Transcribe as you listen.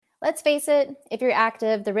Let's face it, if you're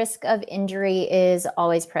active, the risk of injury is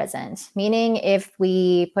always present. Meaning, if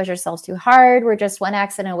we push ourselves too hard, we're just one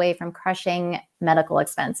accident away from crushing medical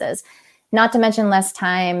expenses. Not to mention less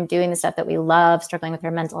time doing the stuff that we love, struggling with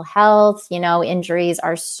our mental health. Injuries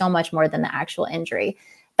are so much more than the actual injury.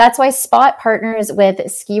 That's why Spot partners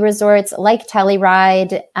with ski resorts like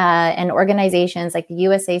Telluride and organizations like the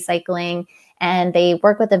USA Cycling. And they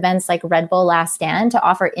work with events like Red Bull Last Stand to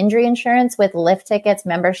offer injury insurance with lift tickets,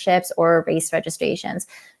 memberships, or race registrations.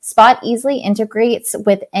 Spot easily integrates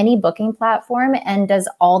with any booking platform and does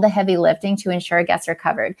all the heavy lifting to ensure guests are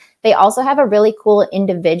covered. They also have a really cool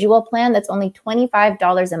individual plan that's only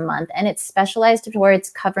 $25 a month, and it's specialized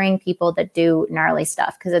towards covering people that do gnarly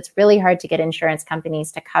stuff, because it's really hard to get insurance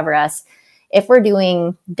companies to cover us if we're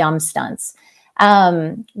doing dumb stunts.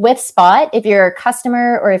 With Spot, if your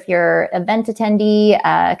customer or if your event attendee,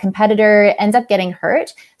 competitor ends up getting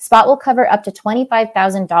hurt, Spot will cover up to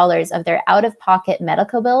 $25,000 of their out-of-pocket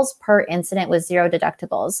medical bills per incident with zero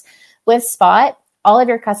deductibles. With Spot, all of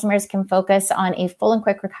your customers can focus on a full and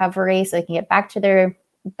quick recovery so they can get back to their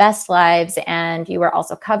best lives, and you are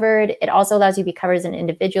also covered. It also allows you to be covered as an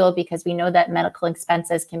individual, because we know that medical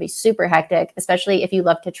expenses can be super hectic, especially if you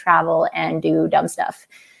love to travel and do dumb stuff.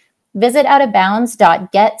 Visit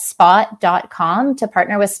outofbounds.getspot.com to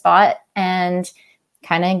partner with Spot and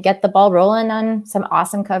kind of get the ball rolling on some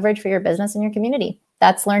awesome coverage for your business and your community.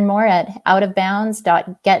 That's learn more at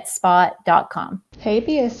outofbounds.getspot.com. Hey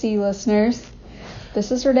BSC listeners, this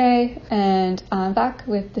is Renee, and I'm back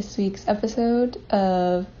with this week's episode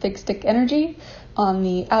of Big Stick Energy on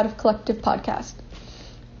the Out of Collective podcast.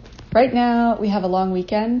 Right now, we have a long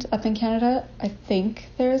weekend up in Canada. I think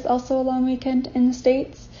there's also a long weekend in the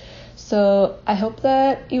States. So I hope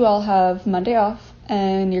that you all have Monday off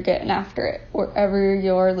and you're getting after it wherever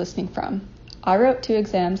you're listening from. I wrote 2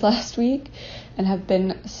 exams last week and have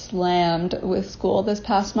been slammed with school this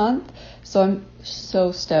past month. So I'm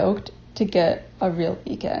so stoked to get a real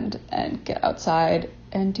weekend and get outside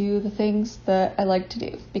and do the things that I like to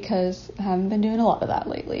do, because I haven't been doing a lot of that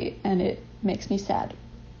lately and it makes me sad.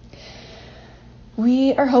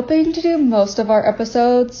 We are hoping to do most of our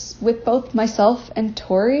episodes with both myself and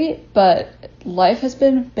Tori, but life has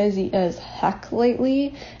been busy as heck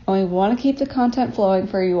lately, and we want to keep the content flowing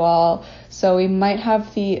for you all, so we might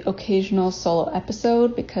have the occasional solo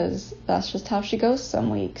episode, because that's just how she goes some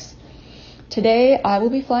weeks. Today, I will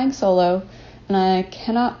be flying solo, and I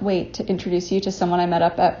cannot wait to introduce you to someone I met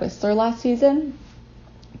up at Whistler last season.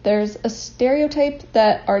 There's a stereotype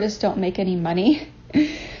that artists don't make any money.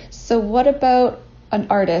 So what about an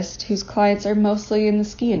artist whose clients are mostly in the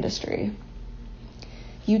ski industry?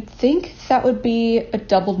 You'd think that would be a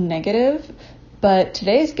double negative, but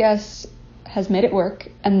today's guest has made it work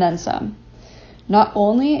and then some. Not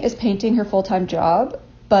only is painting her full-time job,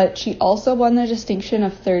 but she also won the distinction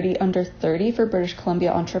of 30 under 30 for British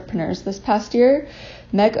Columbia entrepreneurs this past year.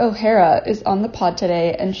 Meg O'Hara is on the pod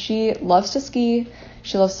today, and she loves to ski,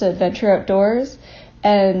 she loves to adventure outdoors,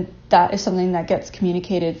 and that is something that gets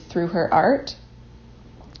communicated through her art.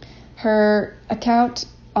 Her account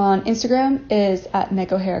on Instagram is at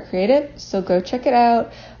Meg O'Hara Creative, so go check it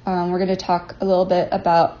out. We're going to talk a little bit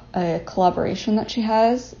about a collaboration that she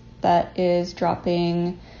has that is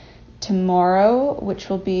dropping tomorrow, which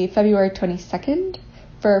will be February 22nd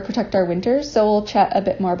for Protect Our Winters, so we'll chat a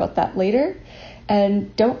bit more about that later.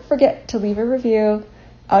 And don't forget to leave a review.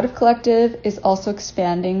 Out of Collective is also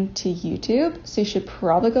expanding to YouTube, so you should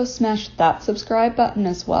probably go smash that subscribe button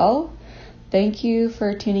as well. Thank you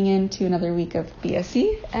for tuning in to another week of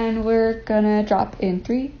BSC, and we're gonna drop in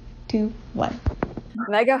 3, 2, 1.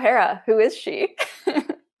 Meg O'Hara, who is she?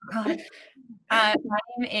 God. My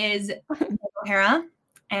name is Meg O'Hara,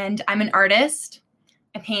 and I'm an artist.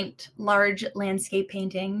 I paint large landscape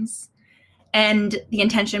paintings, and the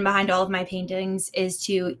intention behind all of my paintings is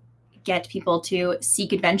to get people to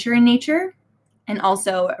seek adventure in nature and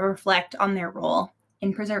also reflect on their role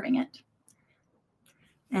in preserving it.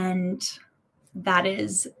 And that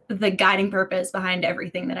is the guiding purpose behind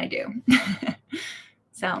everything that I do.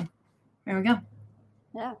 So there we go.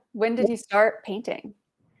 Yeah. When did you start painting?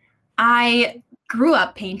 I grew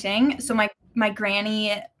up painting. So my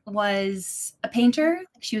granny was a painter.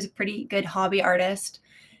 She was a pretty good hobby artist.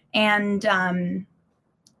 And I'm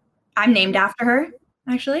named after her,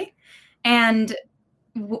 actually. And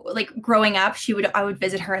growing up, I would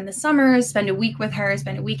visit her in the summers, spend a week with her,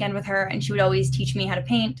 spend a weekend with her, and she would always teach me how to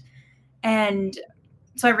paint. And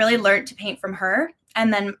so I really learned to paint from her.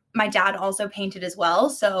 And then my dad also painted as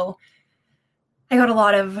well. So I got a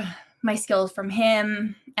lot of my skills from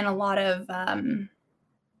him and a lot of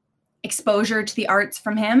exposure to the arts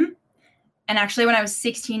from him. And actually, when I was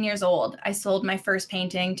 16 years old, I sold my first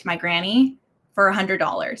painting to my granny for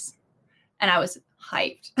 $100. And I was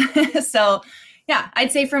hyped. So yeah,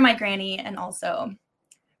 I'd say from my granny and also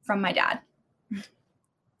from my dad.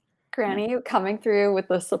 Granny coming through with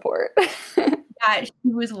the support. Yeah, she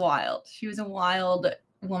was wild. She was a wild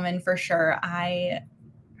woman for sure. I'm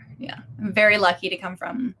very lucky to come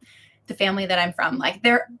from the family that I'm from. Like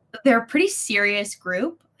they're a pretty serious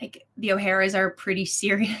group. Like the O'Haras are pretty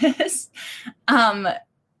serious.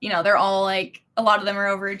 They're all like, a lot of them are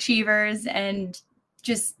overachievers and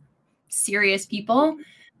just serious people.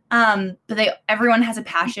 But everyone has a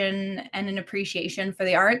passion and an appreciation for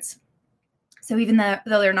the arts. So even though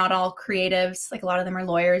they're not all creatives, like a lot of them are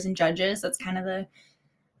lawyers and judges. That's kind of the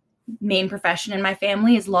main profession in my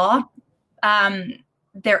family is law.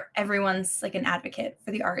 Everyone's like an advocate for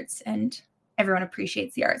the arts and everyone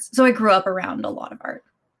appreciates the arts. So I grew up around a lot of art.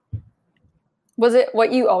 Was it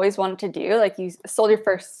what you always wanted to do? Like you sold your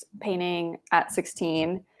first painting at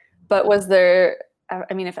 16, but was there,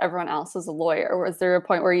 I mean, if everyone else was a lawyer, was there a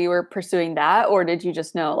point where you were pursuing that, or did you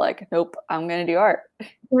just know like, nope, I'm going to do art?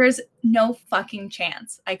 There's no fucking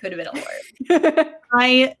chance I could have been a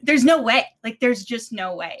lawyer. There's no way. Like, there's just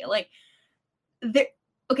no way. Like,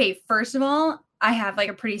 okay, first of all, I have like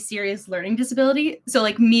a pretty serious learning disability. So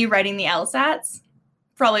like me writing the LSATs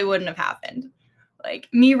probably wouldn't have happened. Like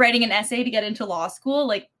me writing an essay to get into law school,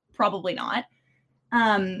 like probably not.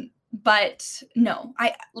 But no,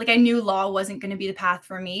 I knew law wasn't going to be the path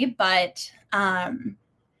for me, but I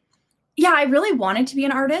really wanted to be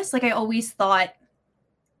an artist. Like I always thought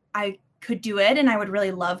I could do it and I would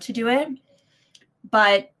really love to do it.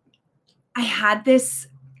 But I had this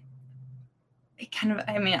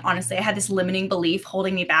honestly, I had this limiting belief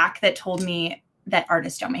holding me back that told me that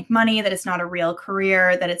artists don't make money, that it's not a real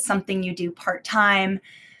career, that it's something you do part-time,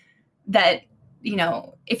 that,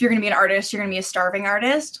 if you're going to be an artist, you're going to be a starving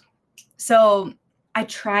artist. So I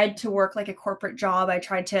tried to work like a corporate job. I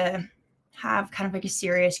tried to have kind of like a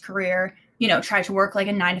serious career, tried to work like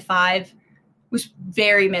a 9-to-5, was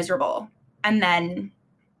very miserable. And then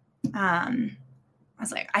I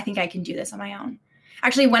was like, I think I can do this on my own.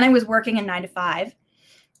 Actually, when I was working a 9-to-5,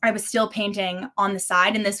 I was still painting on the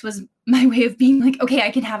side. And this was my way of being like, okay, I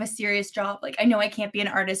can have a serious job. Like, I know I can't be an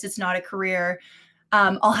artist. It's not a career.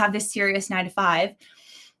 I'll have this serious 9-to-5.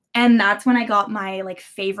 And that's when I got my like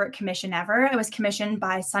favorite commission ever. I was commissioned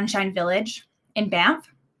by Sunshine Village in Banff.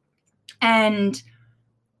 And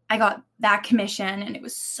I got that commission and it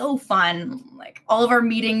was so fun. Like all of our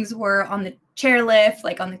meetings were on the chairlift,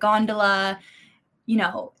 like on the gondola. We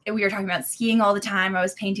were talking about skiing all the time. I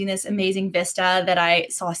was painting this amazing vista that I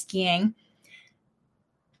saw skiing.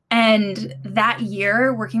 And that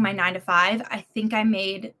year, working my 9-to-5, I think I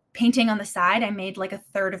made, painting on the side, I made like a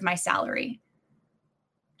third of my salary.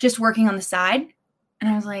 Just working on the side. And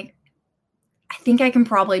I was like, I think I can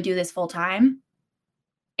probably do this full time.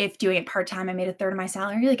 If doing it part-time, I made a third of my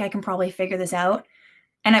salary. Like I can probably figure this out.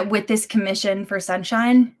 And with this commission for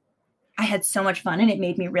Sunshine, I had so much fun and it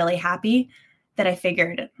made me really happy that I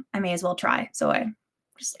figured I may as well try. So I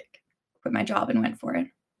just like quit my job and went for it.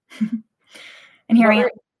 And here I am.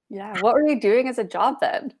 Yeah. What were you doing as a job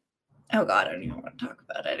then? Oh God, I don't even want to talk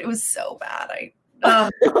about it. It was so bad. I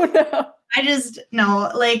was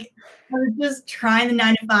just trying the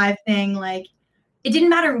 9-to-5 thing. Like it didn't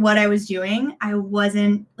matter what I was doing. I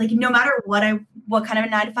wasn't like, no matter what kind of a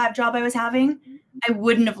 9-to-5 job I was having, I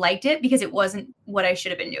wouldn't have liked it because it wasn't what I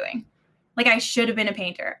should have been doing. Like I should have been a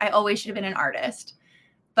painter. I always should have been an artist,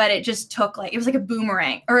 but it just took it was like a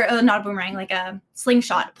boomerang or not a boomerang, like a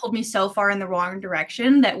slingshot. It pulled me so far in the wrong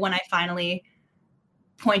direction that when I finally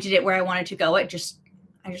pointed it where I wanted to go, I just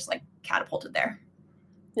like catapulted there.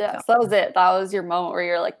 Yeah. So that was it. That was your moment where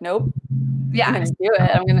you're like, nope. Yeah. I'm going to do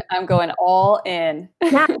it. I'm going all in.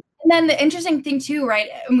 Yeah. And then the interesting thing too, right?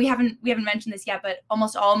 And we haven't mentioned this yet, but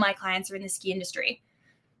almost all my clients are in the ski industry.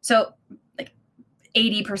 So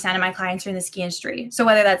 80% of my clients are in the ski industry. So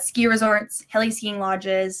whether that's ski resorts, heli skiing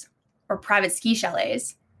lodges, or private ski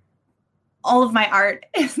chalets, all of my art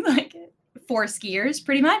is like for skiers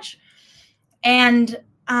pretty much. And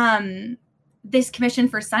this commission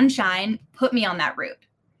for Sunshine put me on that route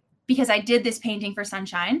because I did this painting for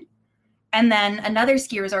Sunshine. And then another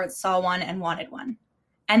ski resort saw one and wanted one.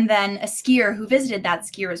 And then a skier who visited that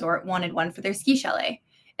ski resort wanted one for their ski chalet.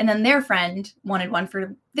 And then their friend wanted one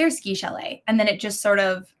for their ski chalet. And then it just sort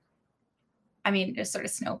of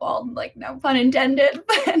snowballed, like no pun intended,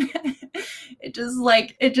 but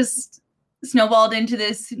it just snowballed into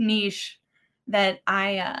this niche that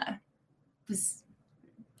I was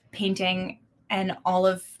painting. And all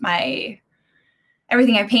of my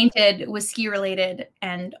everything I painted was ski related,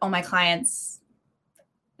 and all my clients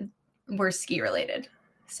were ski related.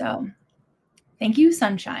 So thank you,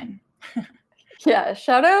 Sunshine. Yeah,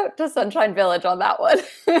 shout out to Sunshine Village on that one.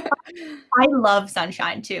 I love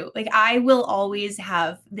Sunshine too. Like, I will always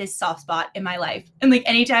have this soft spot in my life. And like,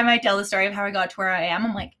 anytime I tell the story of how I got to where I am,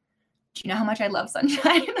 I'm like, do you know how much I love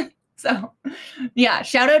Sunshine? So yeah,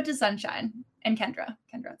 shout out to Sunshine and Kendra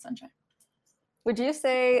at Sunshine. Would you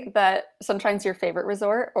say that Sunshine's your favorite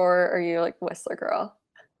resort, or are you like Whistler girl?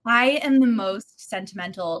 I am the most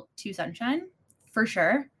sentimental to Sunshine, for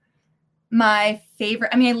sure. My favorite,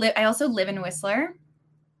 I mean, I also live in Whistler,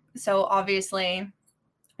 so obviously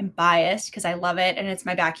I'm biased because I love it and it's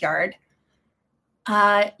my backyard.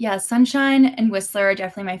 Yeah, Sunshine and Whistler are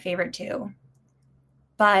definitely my favorite too.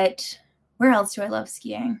 But where else do I love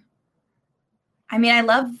skiing? I mean, I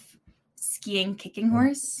love skiing Kicking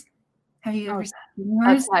Horse. Have you ever skiing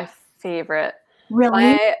Horse? That's my favorite. Really?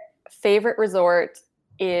 My favorite resort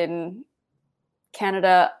in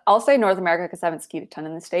Canada, I'll say North America because I haven't skied a ton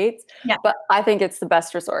in the States, but I think it's the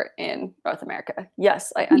best resort in North America.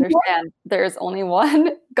 Yes, I understand there's only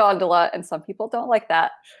one gondola and some people don't like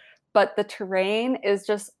that, but the terrain is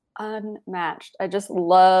just unmatched. I just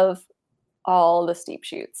love all the steep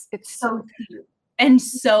chutes. It's so cute and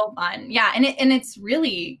so fun. Yeah, and it's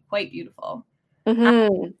really quite beautiful.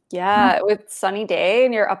 Yeah, with sunny day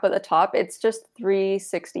and you're up at the top, it's just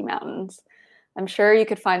 360 mountains. I'm sure you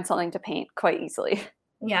could find something to paint quite easily.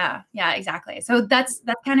 Yeah, exactly. So that's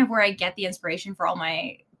kind of where I get the inspiration for all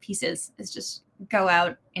my pieces, is just go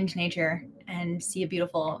out into nature and see a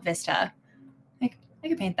beautiful vista. Like, I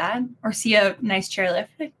could paint that, or see a nice chairlift.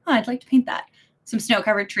 Like, oh, I'd like to paint that. Some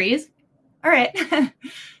snow-covered trees. All right.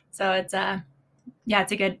 So it's a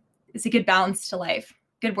good balance to life.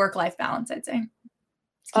 Good work-life balance, I'd say.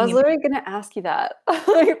 I was literally going to ask you that.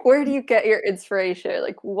 Like, where do you get your inspiration?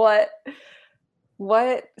 Like, what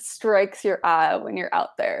strikes your eye when you're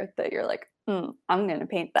out there that you're like, I'm going to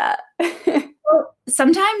paint that? Well,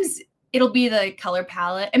 sometimes it'll be the color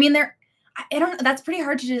palette. I mean, I don't know. That's pretty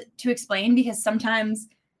hard to explain, because sometimes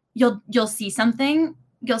you'll see something,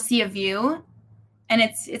 you'll see a view, and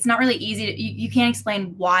it's not really easy you can't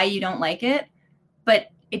explain why you don't like it,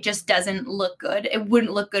 but it just doesn't look good. It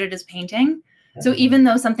wouldn't look good as painting. So even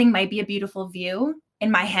though something might be a beautiful view, in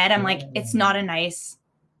my head, I'm like, it's not a nice.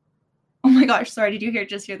 Oh my gosh, sorry, did you hear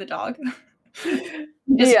the dog?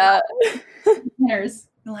 Yeah.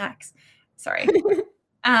 Relax. Sorry.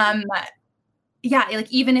 Yeah, like,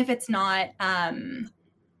 even if it's not,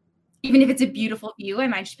 even if it's a beautiful view, I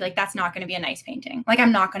might just be like, that's not going to be a nice painting. Like,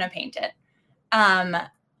 I'm not going to paint it.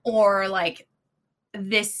 Or like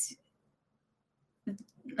this,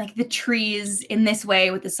 like the trees in this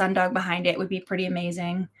way with the sundog behind it would be pretty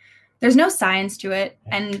amazing. There's no science to it.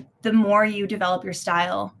 And the more you develop your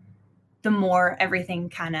style, the more everything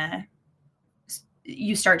kind of,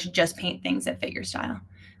 you start to just paint things that fit your style.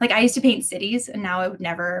 Like, I used to paint cities, and now I would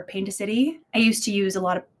never paint a city. I used to use a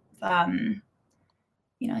lot of,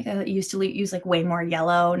 like, I used to use like way more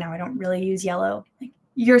yellow. Now I don't really use yellow. Like,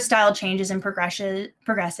 your style changes and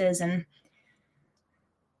progresses, and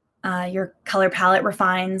your color palette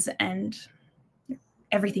refines, and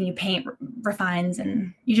everything you paint refines,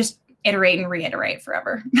 and you just iterate and reiterate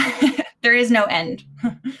forever. There is no end.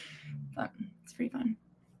 But it's pretty fun.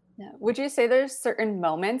 Yeah. Would you say there's certain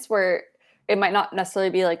moments where it might not necessarily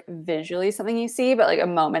be like visually something you see, but like a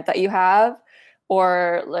moment that you have,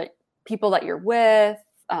 or like people that you're with,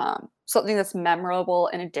 something that's memorable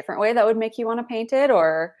in a different way that would make you want to paint it,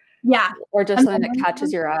 or just something that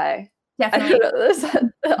catches your eye?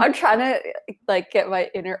 Definitely. I'm trying to like get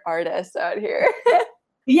my inner artist out here.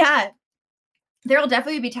 Yeah, there'll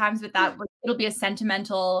definitely be times with that. It'll be a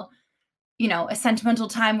sentimental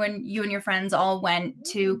time when you and your friends all went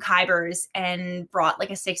to Khyber's and brought like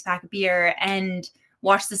a 6-pack of beer and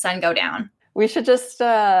watched the sun go down. We should just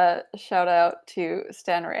shout out to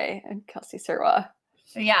Stan Ray and Kelsey Sirwa.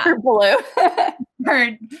 Yeah. For Blue.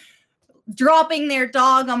 For dropping their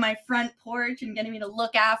dog on my front porch and getting me to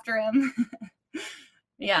look after him.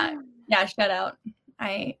 Yeah, shout out.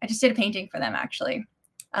 I just did a painting for them, actually.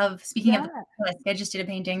 Speaking of, I just did a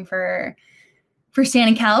painting for Stan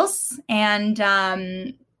and Kels, and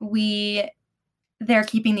they're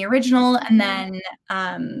keeping the original, and then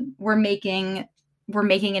we're making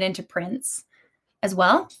it into prints as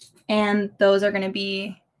well, and those are going to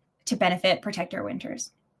be to benefit Protect Our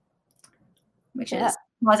Winters, which is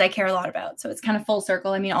cause I care a lot about. So it's kind of full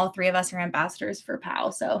circle. I mean, all three of us are ambassadors for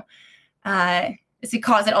POW, so it's a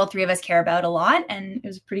cause that all three of us care about a lot, and it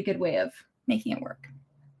was a pretty good way of making it work.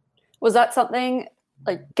 Was that something,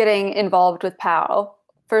 like getting involved with POW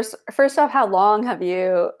first off, how long have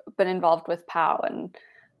you been involved with POW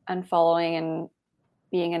and following and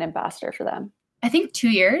being an ambassador for them? I think 2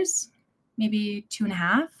 years, maybe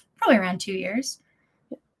 2.5, probably around 2 years.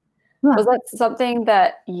 Yeah. Was that something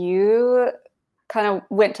that you kind of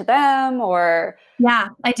went to them, or? Yeah,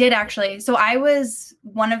 I did actually. So I was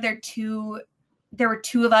one of there were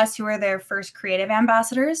 2 of us who were their first creative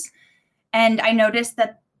ambassadors. And I noticed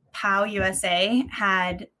that POW USA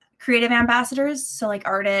had creative ambassadors, so like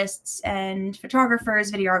artists and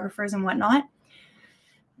photographers, videographers, and whatnot.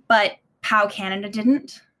 But POW Canada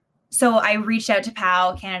didn't. So I reached out to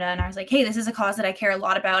POW Canada and I was like, hey, this is a cause that I care a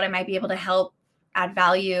lot about. I might be able to help add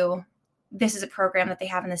value. This is a program that they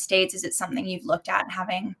have in the States. Is it something you've looked at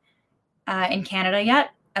having in Canada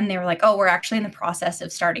yet? And they were like, oh, we're actually in the process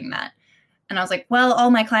of starting that. And I was like, well,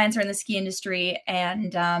 all my clients are in the ski industry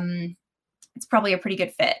and it's probably a pretty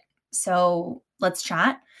good fit. So let's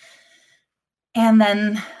chat. And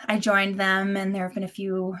then I joined them, and there have been a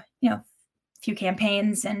few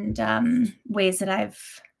campaigns and ways that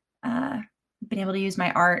I've been able to use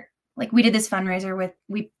my art. Like we did this fundraiser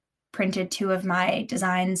we printed 2 of my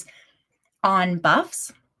designs on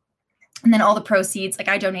buffs, and then all the proceeds, like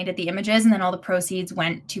I donated the images and then all the proceeds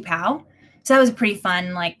went to POW. So that was a pretty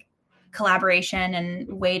fun like collaboration and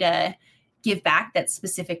way to give back that's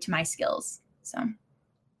specific to my skills. So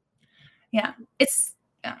yeah, it's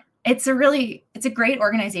a great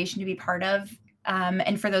organization to be part of.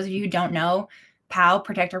 And for those of you who don't know, POW,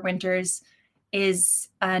 Protect Our Winters, is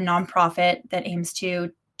a nonprofit that aims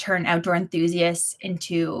to turn outdoor enthusiasts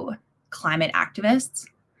into climate activists.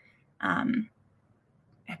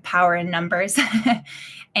 Power in numbers.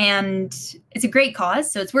 And it's a great cause,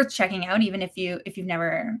 so it's worth checking out, even if you've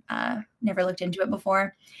never looked into it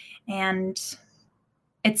before. And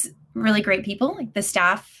it's really great people, like the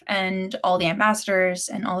staff and all the ambassadors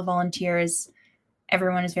and all the volunteers.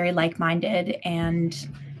 Everyone is very like-minded and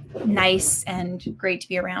nice and great to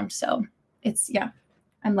be around. So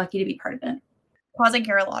I'm lucky to be part of it. Cause I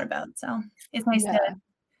care a lot about. So it's nice to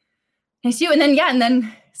do. And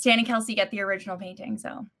then Stan and Kelsey get the original painting.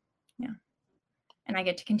 So yeah. And I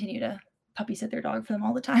get to continue to puppy sit their dog for them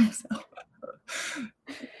all the time. So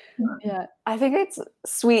yeah, I think it's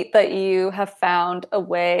sweet that you have found a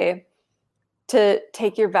way to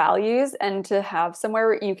take your values and to have somewhere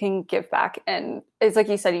where you can give back. And it's like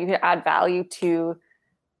you said, you can add value to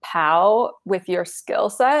POW with your skill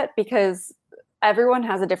set, because everyone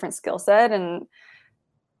has a different skill set. And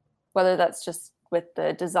whether that's just with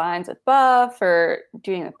the designs with buff or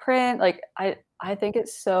doing the print, like I think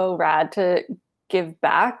it's so rad to give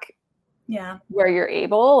back where you're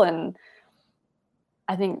able. And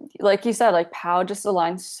I think, like you said, like POW just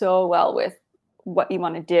aligns so well with what you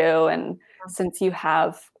want to do. And since you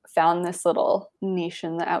have found this little niche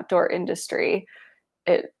in the outdoor industry,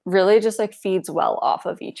 it really just like feeds well off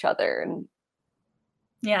of each other. And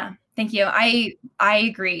yeah, thank you. I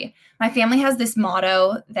agree. My family has this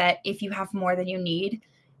motto that if you have more than you need,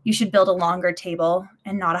 you should build a longer table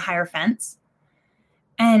and not a higher fence.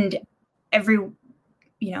 And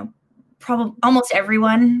almost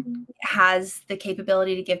everyone has the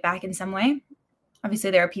capability to give back in some way. Obviously,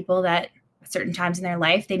 there are people that at certain times in their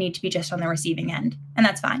life, they need to be just on the receiving end, and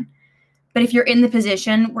that's fine. But if you're in the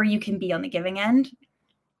position where you can be on the giving end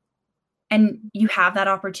and you have that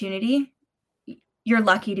opportunity, you're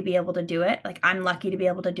lucky to be able to do it. Like I'm lucky to be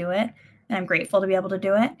able to do it, and I'm grateful to be able to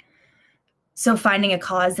do it. So finding a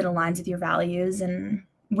cause that aligns with your values and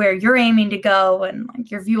where you're aiming to go and like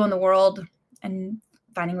your view on the world and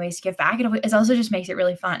finding ways to give back, it also just makes it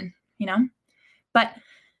really fun, But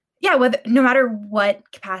yeah, no matter what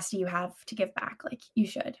capacity you have to give back, like you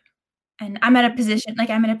should. And I'm in a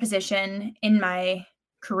position in my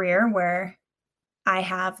career where I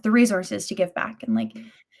have the resources to give back, and like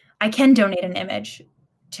I can donate an image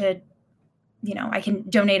to, I can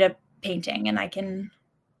donate a painting, and I can,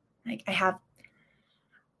 like, I have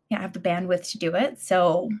the bandwidth to do it.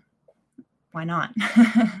 So why not?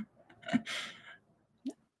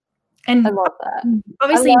 And I love that.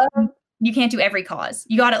 Obviously, you can't do every cause.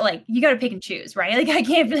 You gotta pick and choose, right? Like I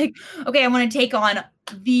can't be like, okay, I want to take on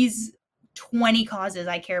these 20 causes.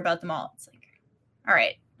 I care about them all. It's like, all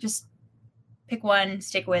right, just pick one,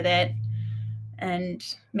 stick with it, and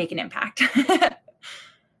make an impact.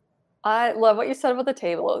 I love what you said about the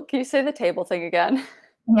table. Can you say the table thing again?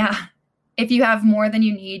 Yeah. If you have more than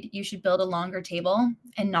you need, you should build a longer table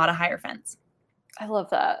and not a higher fence. I love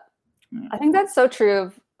that. I think that's so true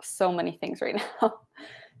of so many things right now.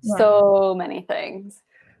 Yeah. So many things.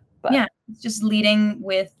 But yeah, it's just leading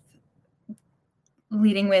with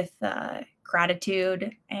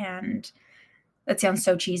gratitude and that sounds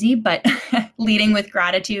so cheesy, but leading with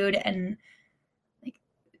gratitude and like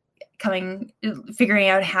figuring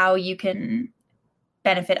out how you can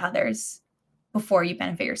benefit others before you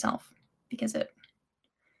benefit yourself, because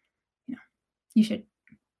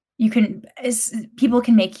people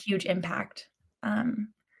can make huge impact.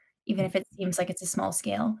 Even if it seems like it's a small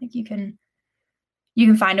scale, like you can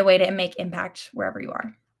find a way to make impact wherever you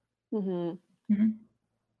are.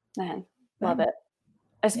 Man, love it.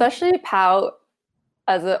 Especially POW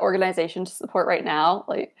as an organization to support right now.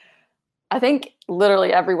 Like, I think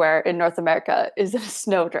literally everywhere in North America is in a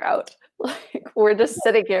snow drought. Like, we're just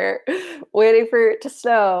sitting here waiting for it to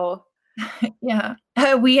snow. Yeah.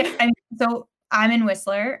 So I'm in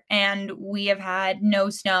Whistler, and we have had no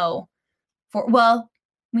snow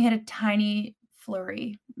we had a tiny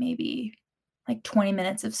flurry, maybe like 20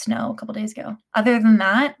 minutes of snow a couple days ago. Other than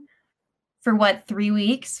that, for 3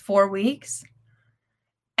 weeks, 4 weeks.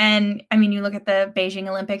 And I mean, you look at the Beijing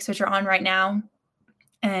Olympics, which are on right now,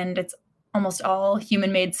 and it's almost all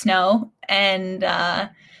human-made snow. And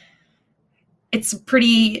it's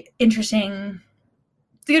pretty interesting.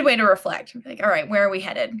 It's a good way to reflect. Like, all right, where are we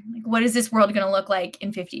headed? Like, what is this world going to look like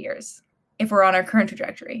in 50 years? If we're on our current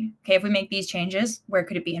trajectory, okay, if we make these changes, where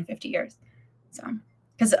could it be in 50 years? So,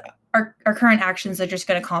 because our current actions are just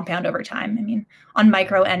going to compound over time. I mean, on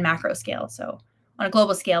micro and macro scale. So on a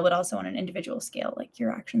global scale, but also on an individual scale, like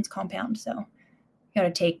your actions compound. So you got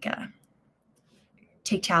to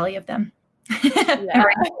take tally of them. Yeah.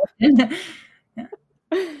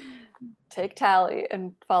 Take tally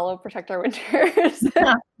and follow Protect Our Winters.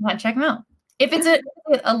 Yeah, check them out. If it's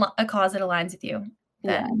a cause that aligns with you,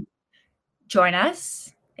 then join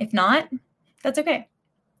us. If not, that's okay.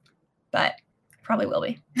 But probably will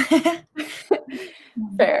be.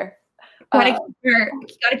 Fair. Gotta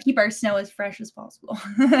keep our snow as fresh as possible.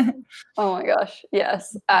 Oh my gosh.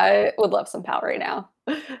 Yes. I would love some POW right now.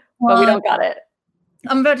 But we don't got it.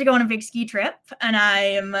 I'm about to go on a big ski trip,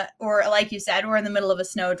 and or like you said, we're in the middle of a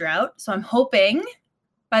snow drought. So I'm hoping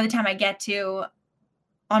by the time I get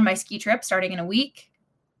on my ski trip, starting in a week,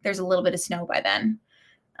 there's a little bit of snow by then.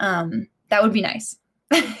 That would be nice.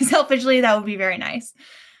 Selfishly, that would be very nice.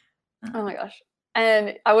 Oh my gosh.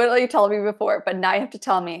 And I wouldn't let you tell me before, but now you have to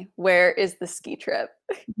tell me, where is the ski trip?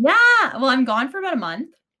 Yeah. Well, I'm gone for about a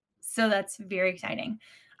month, so that's very exciting.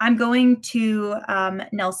 I'm going to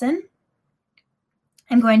Nelson.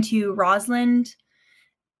 I'm going to Rossland.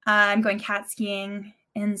 I'm going cat skiing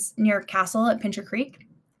near Castle at Pincher Creek.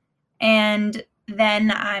 And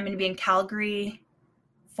then I'm going to be in Calgary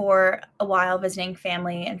for a while visiting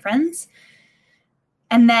family and friends.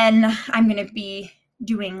 And then I'm going to be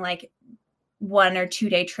doing like 1 or 2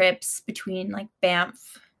 day trips between like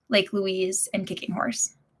Banff, Lake Louise, and Kicking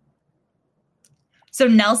Horse. So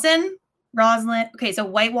Nelson, Rossland, okay, so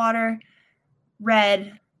Whitewater,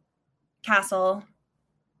 Red, Castle,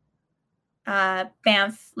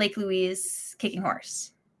 Banff, Lake Louise, Kicking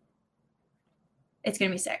Horse. It's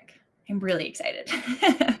going to be sick. I'm really excited.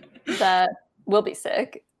 That will be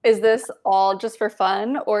sick. Is this all just for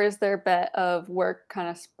fun, or is there a bit of work kind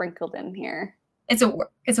of sprinkled in here? It's a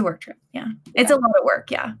work trip. Yeah. It's a lot of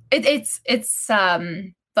work. Yeah. It's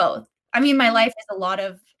both. I mean, my life's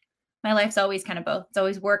always kind of both. It's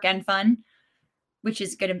always work and fun, which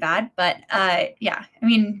is good and bad. But yeah, I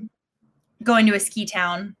mean, going to a ski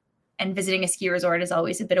town and visiting a ski resort is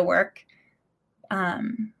always a bit of work.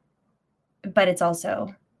 But it's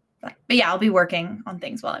also fun. But yeah, I'll be working on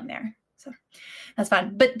things while I'm there. So that's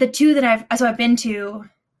fun. But the two that I've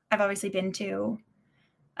obviously been to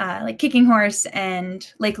like Kicking Horse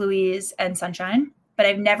and Lake Louise and Sunshine, but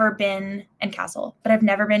I've never been, and Castle, but I've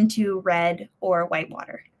never been to Red or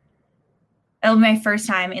Whitewater. That'll be my first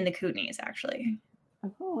time in the Kootenays, actually.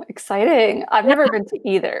 Oh, exciting. I've never been to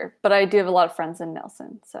either, but I do have a lot of friends in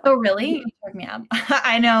Nelson. So. Oh, really? Check me out.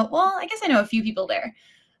 I know. Well, I guess I know a few people there.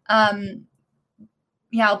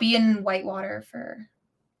 Yeah, I'll be in Whitewater for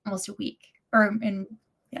almost a week. Oh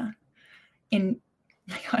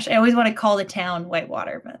my gosh, I always want to call the town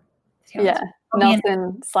Whitewater, but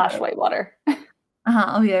Nelson/Whitewater.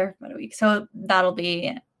 I'll be there for about a week. So that'll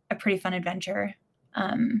be a pretty fun adventure.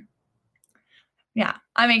 Yeah,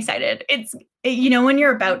 I'm excited. It's, when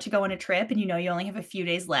you're about to go on a trip and you only have a few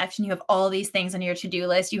days left and you have all these things on your to-do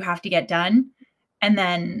list you have to get done, and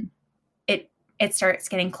then it starts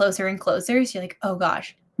getting closer and closer. So you're like, oh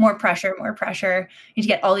gosh, more pressure. I need to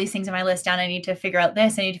get all these things on my list down. I need to figure out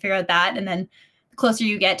this. I need to figure out that. And then the closer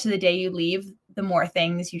you get to the day you leave, the more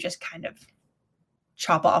things you just kind of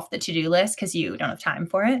chop off the to-do list because you don't have time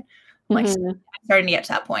for it. I'm starting to get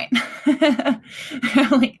to that point.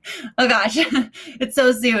 I'm like, oh gosh, it's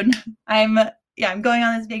so soon. I'm going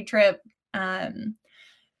on this big trip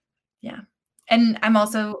Yeah. And I'm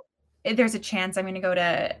also, there's a chance I'm going to go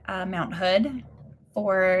to Mount Hood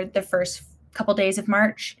for the first couple days of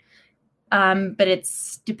March. But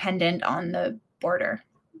it's dependent on the border.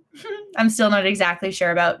 I'm still not exactly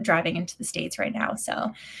sure about driving into the States right now.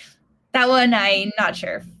 So that one, I'm not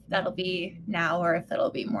sure if that'll be now or if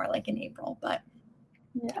it'll be more like in April, but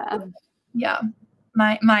yeah.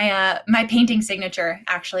 My painting signature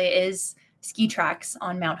actually is ski tracks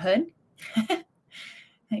on Mount Hood.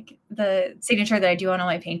 Like the signature that I do on all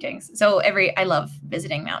my paintings. So I love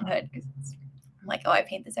visiting Mount Hood because I'm like, oh, I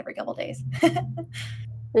paint this every couple days.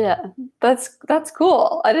 Yeah, that's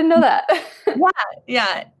cool. I didn't know that.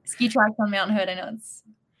 Yeah. Ski tracks on Mount Hood. I know it's.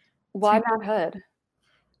 Why Mount Hood?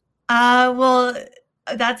 Well,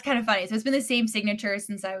 that's kind of funny. So it's been the same signature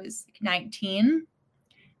since I was 19.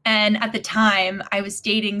 And at the time I was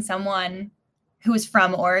dating someone who was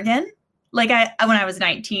from Oregon. Like when I was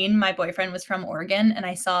 19, my boyfriend was from Oregon and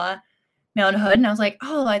I saw Mount Hood and I was like,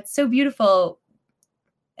 oh, it's so beautiful.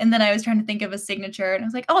 And then I was trying to think of a signature and I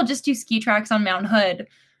was like, oh, I'll just do ski tracks on Mount Hood.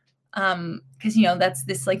 Cause that's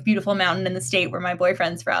this like beautiful mountain in the state where my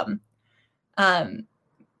boyfriend's from.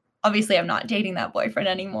 Obviously I'm not dating that boyfriend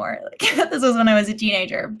anymore. Like this was when I was a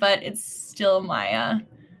teenager, but it's still my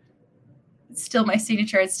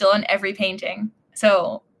signature. It's still on every painting.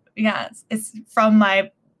 So yeah, it's from my,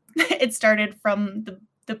 it started from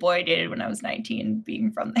the boy I dated when I was 19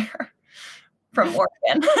 being from there, from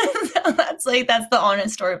Oregon. So that's the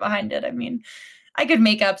honest story behind it. I mean, I could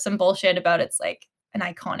make up some bullshit about it's like an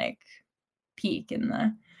iconic peak in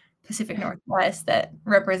the Pacific Northwest that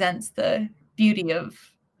represents the beauty of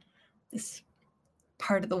this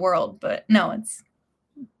part of the world. But no, it's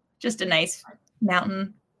just a nice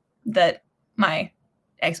mountain that my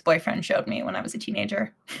ex-boyfriend showed me when I was a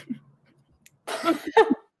teenager.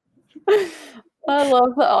 I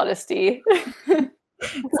love the honesty.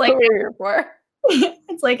 It's like what we're here for.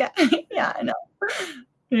 It's like, yeah, I know.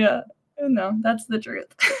 Yeah, no, that's the truth.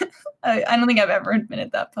 I don't think I've ever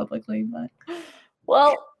admitted that publicly, but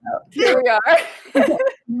well, here we are. Here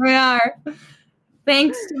we are.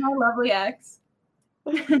 Thanks to my lovely ex.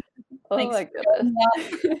 Oh my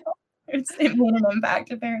goodness. It made an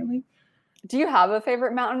impact, apparently. Do you have a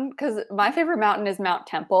favorite mountain? Because my favorite mountain is Mount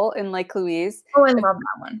Temple in Lake Louise. Oh, I love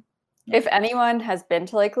that one. Yeah. If anyone has been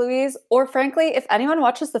to Lake Louise, or frankly, if anyone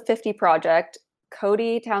watches the 50 Project,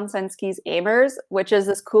 Cody Townsend skis Amers, which is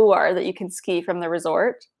this couloir that you can ski from the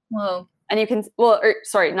resort. Whoa. And you can, not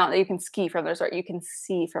that you can ski from the resort, you can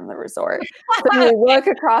see from the resort. So you look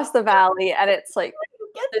across the valley and it's like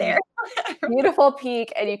get there. Beautiful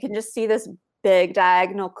peak and you can just see this big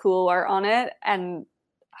diagonal couloir on it. And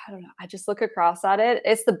I don't know, I just look across at it.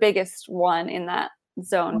 It's the biggest one in that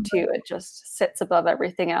zone too. It just sits above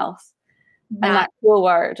everything else. Yeah. And that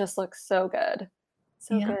couloir just looks so good.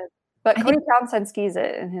 So good. But Cody Townsend skis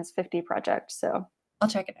it in his 50 Project, so I'll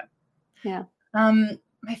check it out. Yeah.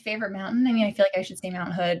 My favorite mountain, I mean, I feel like I should say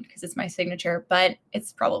Mount Hood because it's my signature, but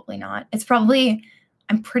it's probably not.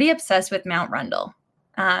 I'm pretty obsessed with Mount Rundle,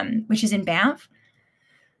 which is in Banff.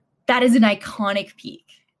 That is an iconic peak.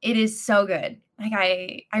 It is so good. Like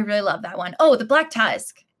I really love that one. Oh, the Black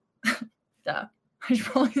Tusk. Duh.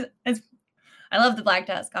 I love the Black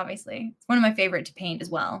Tusk, obviously. It's one of my favorite to paint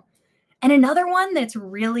as well. And another one that's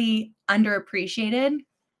really underappreciated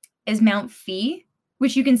is Mount Fee,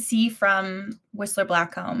 which you can see from Whistler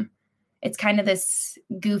Blackcomb. It's kind of this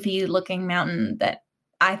goofy looking mountain that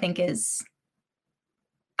I think is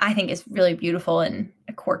really beautiful and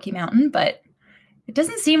a quirky mountain, but it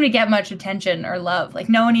doesn't seem to get much attention or love. Like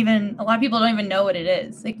a lot of people don't even know what it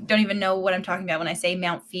is. Like don't even know what I'm talking about when I say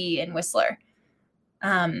Mount Fee in Whistler.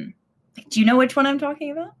 Do you know which one I'm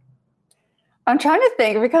talking about? I'm trying to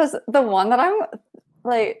think because the one that I'm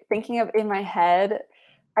like thinking of in my head,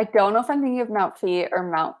 I don't know if I'm thinking of Mount Fee or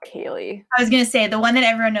Mount Cayley. I was going to say the one that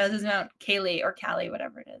everyone knows is Mount Cayley or Cali,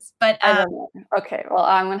 whatever it is. But I don't know. Okay, well,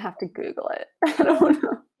 I'm going to have to Google it. I don't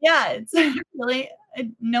know. Yeah, it's really,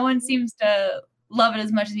 no one seems to love it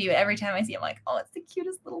as much as you. Every time I see it, I'm like, oh, it's the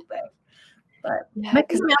cutest little thing. But I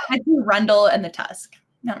see Rundle and the Tusk.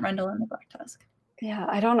 Mount Rundle and the Black Tusk. Yeah,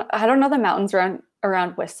 I don't know the mountains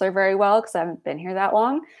around Whistler very well because I haven't been here that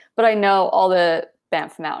long, but I know all the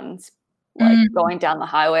Banff mountains, like going down the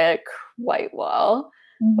highway quite well.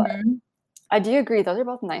 Mm-hmm. But I do agree, those are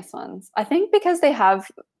both nice ones. I think because they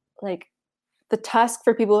have like the Tusk,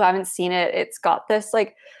 for people who haven't seen it, it's got this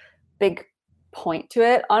like big point to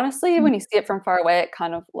it. Honestly, when you see it from far away, it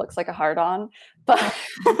kind of looks like a hard-on. But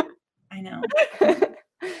I know.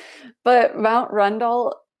 But Mount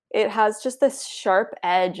Rundle, it has just this sharp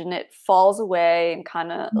edge and it falls away and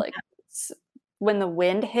kind of like when the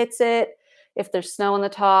wind hits it, if there's snow on the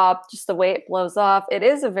top, just the way it blows off. It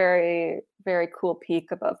is a very, very cool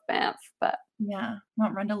peak above Banff. But yeah,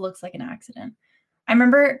 Mount Rundle looks like an accident. I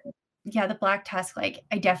remember, the Black Tusk, like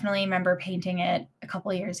I definitely remember painting it a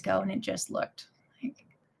couple of years ago, and it just looked like,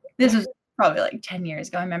 this was probably like 10 years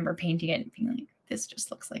ago. I remember painting it and being like, this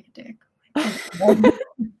just looks like a dick. I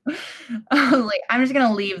was like, I'm just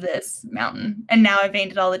gonna leave this mountain, and now I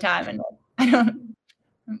paint it all the time, and I'm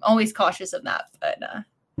always cautious of that, but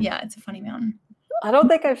it's a funny mountain. I don't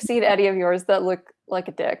think I've seen any of yours that look like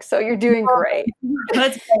a dick, so you're doing great.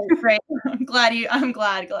 That's great. I'm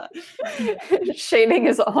glad. Shading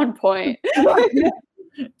is on point.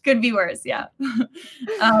 Could be worse. Yeah.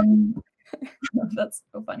 That's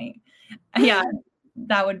so funny. Yeah,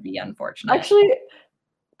 that would be unfortunate. Actually,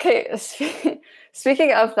 okay,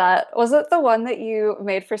 speaking of that, was it the one that you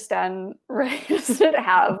made for Stan Ray? Does it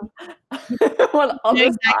have one on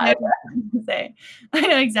the side? I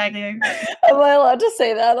know exactly what you're saying. Am I allowed to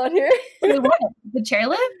say that on here? The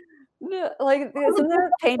chairlift? No, like, isn't there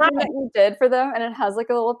a painting that you did for them and it has like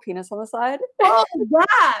a little penis on the side? Oh,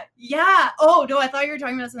 yeah. Oh, no, I thought you were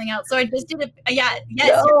talking about something else. So I just did yes.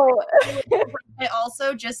 No. I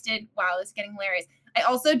also just did, wow, this is getting hilarious. I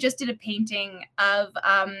also just did a painting of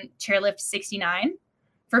Chairlift 69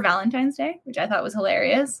 for Valentine's Day, which I thought was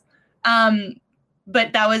hilarious.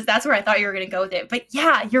 But that's where I thought you were going to go with it. But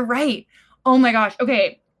yeah, you're right. Oh my gosh.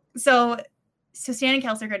 Okay. So Stan and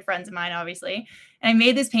Kelsey are good friends of mine, obviously. And I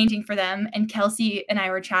made this painting for them, and Kelsey and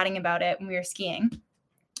I were chatting about it when we were skiing.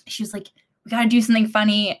 She was like, we got to do something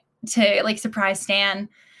funny to like surprise Stan.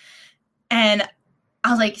 And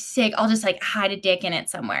I was like, sick. I'll just like hide a dick in it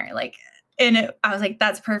somewhere. Like, I was like,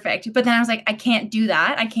 that's perfect. But then I was like, I can't do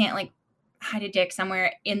that. I can't like hide a dick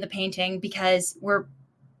somewhere in the painting because we're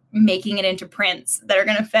making it into prints that are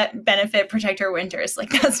going to benefit Protector Winters.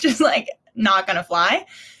 Like, that's just like not going to fly.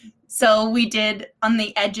 So we did on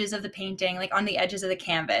the edges of the painting, like on the edges of the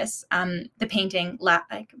canvas, the painting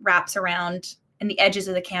like wraps around and the edges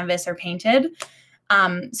of the canvas are painted.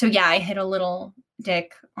 So yeah, I hit a little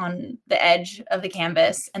dick on the edge of the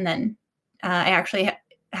canvas, and then I actually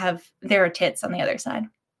there are tits on the other side.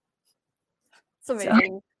 It's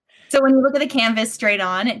amazing. So when you look at the canvas straight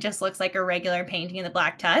on, it just looks like a regular painting in the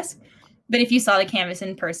Black Tusk. But if you saw the canvas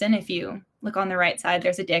in person, if you look on the right side,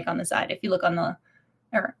 there's a dick on the side. If you look on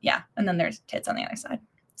and then there's tits on the other side.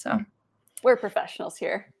 So we're professionals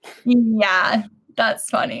here. Yeah, that's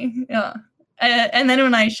funny. Yeah. And then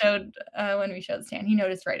when we showed Stan, he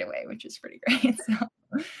noticed right away, which is pretty great. So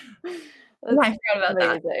I forgot about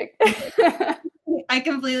that. I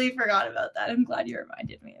completely forgot about that. I'm glad you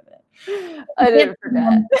reminded me of it. I didn't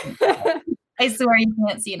forget. I swear you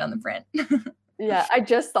can't see it on the print. Yeah, I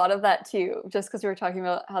just thought of that too, just because we were talking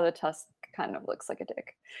about how the tusk kind of looks like a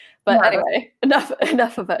dick. But anyway, enough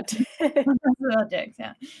about dicks. Enough about dicks,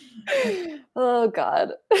 yeah. Oh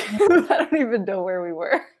God. I don't even know where we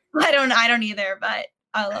were. I don't either, but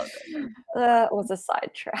I love it. That was a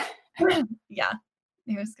sidetrack. Yeah,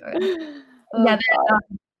 it was good. Oh,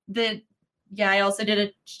 I also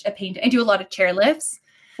did a painting. I do a lot of chairlifts.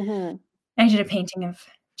 Mm-hmm. I did a painting of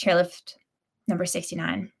chairlift number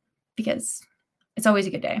 69 because it's always a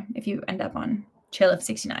good day if you end up on chairlift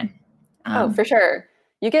 69. For sure.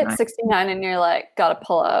 You get 69 and you're like, gotta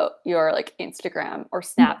pull out your like Instagram or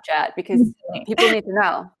Snapchat because people need to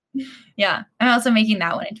know. Yeah. I'm also making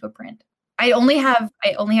that one into a print. I only have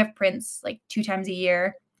prints like 2 times a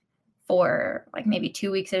year for like maybe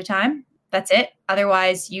 2 weeks at a time. That's it.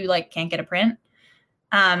 Otherwise you like can't get a print.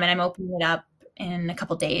 And I'm opening it up in a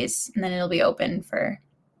couple days, and then it'll be open for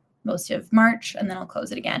most of March, and then I'll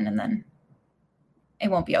close it again, and then it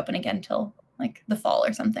won't be open again till like the fall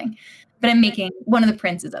or something. But I'm making one of the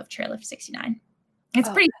prints is of Chairlift 69. It's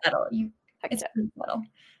pretty subtle. It's pretty subtle.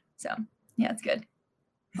 So yeah, it's good.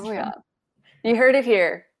 Yeah. You heard it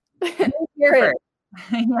here. Prints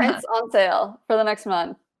on sale for the next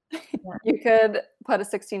month. Yeah. You could put a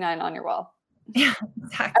 69 on your wall. Yeah,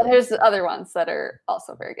 exactly. And there's other ones that are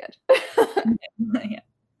also very good. Yeah.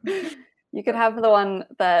 You could have the one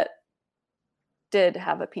that did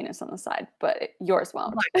have a penis on the side, but yours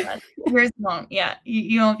won't. Yours won't. Yeah,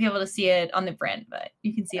 you won't be able to see it on the print, but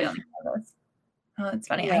you can see it on the canvas. Oh, it's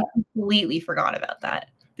funny. Yeah. I completely forgot about that.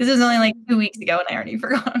 This was only like 2 weeks ago, and I already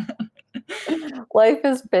forgot. Life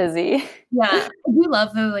is busy. Yeah, I do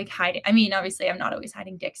love the like hiding. I mean, obviously, I'm not always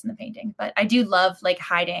hiding dicks in the painting, but I do love like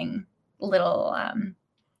hiding little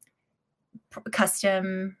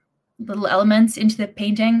custom little elements into the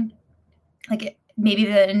painting, like maybe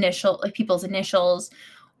the initial, like people's initials,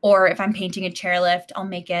 or if I'm painting a chairlift, I'll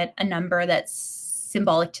make it a number that's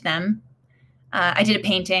symbolic to them. I did a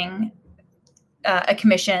painting, a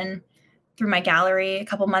commission through my gallery a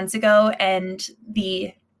couple months ago, and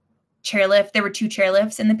the chairlift, there were 2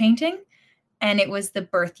 chairlifts in the painting, and it was the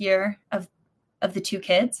birth year of the 2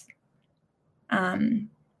 kids on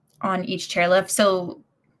each chairlift. So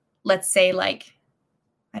let's say like,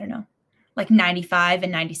 I don't know, like 95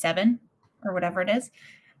 and 97 or whatever it is.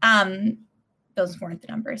 Those weren't the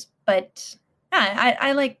numbers, but yeah,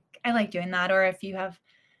 I like doing that. Or if you have,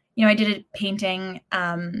 I did a painting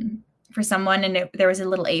for someone, and there was a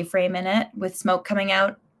little A-frame in it with smoke coming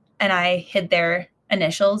out, and I hid their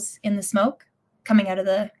initials in the smoke coming out of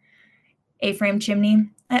the A-frame chimney.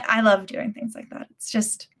 I love doing things like that.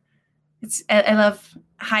 I love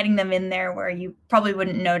hiding them in there where you probably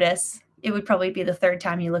wouldn't notice. It would probably be the 3rd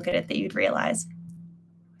time you look at it that you'd realize.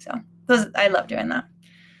 So I love doing that.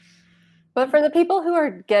 But for the people who are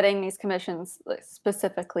getting these commissions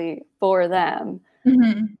specifically for them,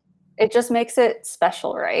 it just makes it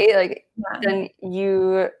special, right? Like then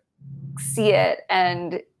you see it,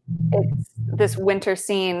 and it's this winter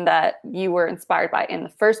scene that you were inspired by in the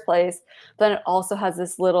first place. Then it also has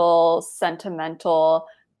this little sentimental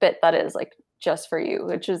bit that is like just for you,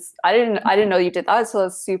 which is I didn't know you did that, so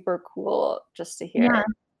it's super cool just to hear. Yeah.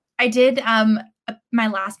 I did my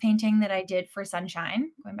last painting that I did for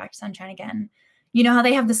Sunshine, going back to Sunshine again. You know how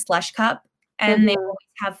they have the slush cup, and they always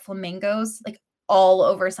have flamingos like all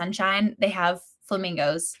over Sunshine. They have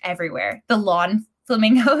flamingos everywhere, the lawn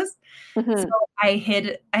flamingos. So I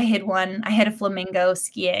hid one. I hid a flamingo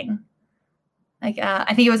skiing. Like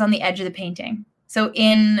I think it was on the edge of the painting. So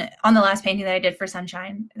on the last painting that I did for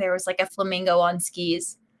Sunshine, there was like a flamingo on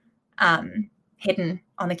skis hidden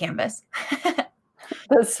on the canvas.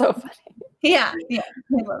 That's so funny. Yeah, I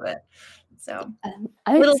love it. So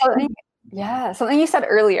I think something you said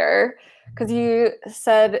earlier, because you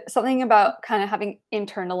said something about kind of having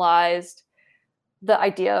internalized the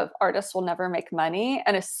idea of artists will never make money,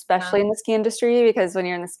 and especially in the ski industry, because when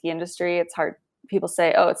you're in the ski industry, it's hard. People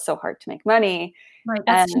say, "Oh, it's so hard to make money," right?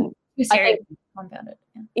 That's and too serious about it.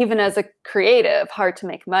 Yeah. Even as a creative, hard to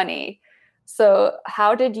make money. So,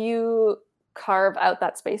 how did you carve out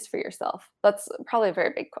that space for yourself? That's probably a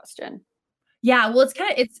very big question. Yeah, well,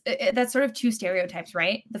 that's sort of 2 stereotypes,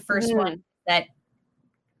 right? The first one that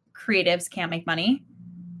creatives can't make money,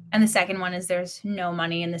 and the second one is there's no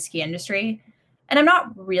money in the ski industry. And I'm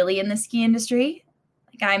not really in the ski industry.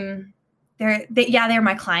 Like they're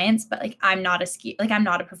my clients, but like I'm not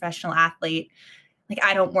a professional athlete. Like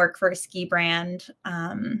I don't work for a ski brand.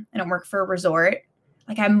 I don't work for a resort.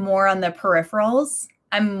 Like I'm more on the peripherals.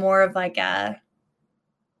 I'm more of like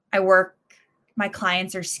my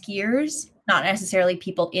clients are skiers, not necessarily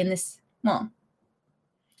people in this. Well,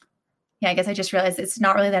 yeah, I guess I just realized it's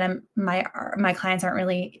not really that my clients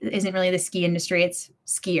isn't really the ski industry. It's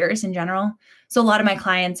skiers in general. So a lot of my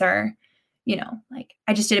clients are, like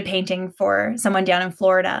I just did a painting for someone down in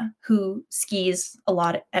Florida who skis a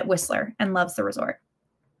lot at Whistler and loves the resort.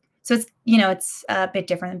 So it's a bit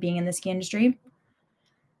different than being in the ski industry.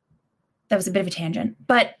 That was a bit of a tangent,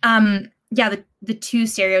 but the 2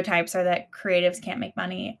 stereotypes are that creatives can't make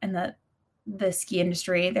money, and that the ski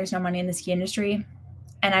industry, there's no money in the ski industry.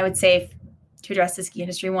 And I would say to address the ski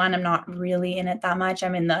industry one, I'm not really in it that much.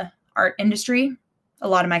 I'm in the art industry. A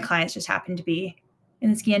lot of my clients just happen to be in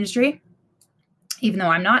the ski industry, even though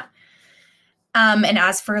I'm not. And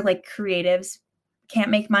as for like creatives can't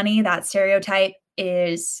make money, that stereotype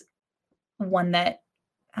is one that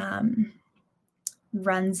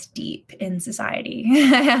runs deep in society.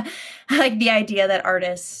 Like the idea that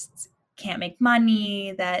artists can't make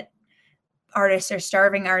money, that artists are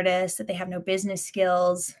starving artists, that they have no business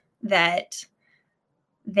skills, that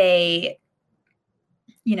they,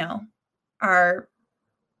 are,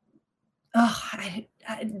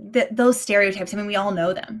 those stereotypes. I mean, we all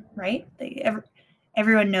know them, right?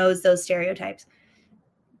 Everyone knows those stereotypes.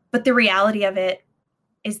 But the reality of it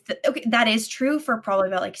is that is true for probably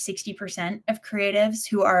about like 60% of creatives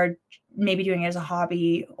who are maybe doing it as a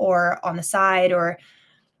hobby or on the side or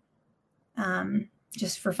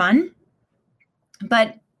just for fun.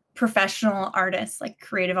 But professional artists, like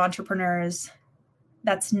creative entrepreneurs,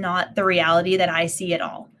 that's not the reality that I see at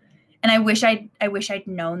all. And I wish I'd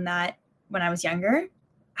known that when I was younger,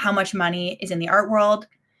 how much money is in the art world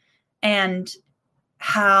and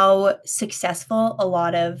how successful a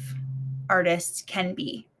lot of artists can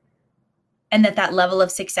be, and that level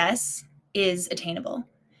of success is attainable.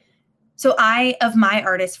 So of my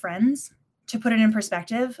artist friends, to put it in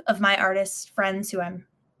perspective, of my artist friends who I'm,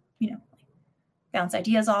 bounce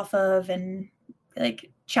ideas off of and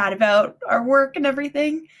like chat about our work and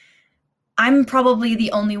everything, I'm probably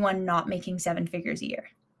the only one not making 7 figures a year.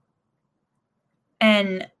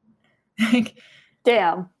 And like,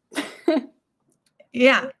 damn.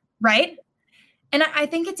 Yeah. Right. And I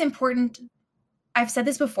think it's important. I've said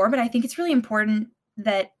this before, but I think it's really important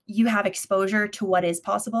that you have exposure to what is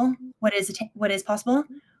possible, what is possible.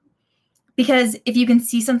 Because if you can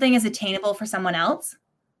see something as attainable for someone else,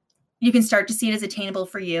 you can start to see it as attainable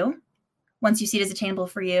for you. Once you see it as attainable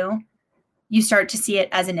for you, you start to see it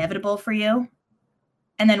as inevitable for you.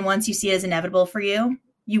 And then once you see it as inevitable for you,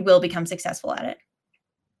 you will become successful at it.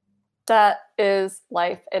 That is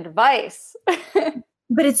life advice.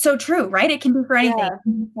 But it's so true, right? It can be for anything. Yeah. It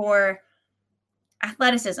can be for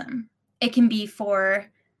athleticism. It can be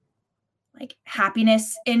for like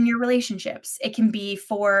happiness in your relationships. It can be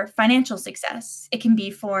for financial success. It can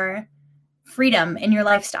be for freedom in your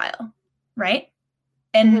lifestyle, right?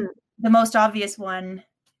 And the most obvious one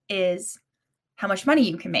is how much money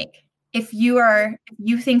you can make. If you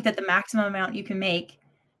think that the maximum amount you can make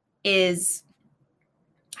is,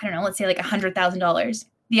 I don't know, let's say like $100,000,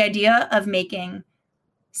 the idea of making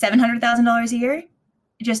 $700,000 a year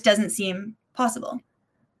just doesn't seem possible.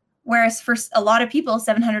 Whereas for a lot of people,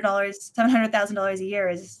 $700,000 a year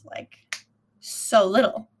is like so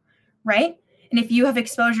little, right? And if you have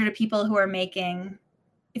exposure to people who are making,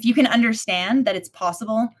 if you can understand that it's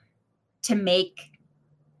possible to make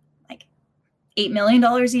like $8 million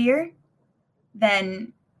a year,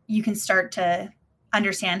 then you can start to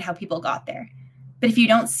understand how people got there. But if you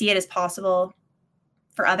don't see it as possible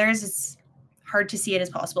for others, it's hard to see it as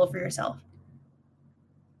possible for yourself,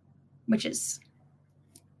 which is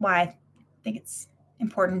why I think it's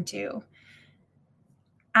important to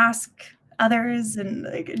ask others and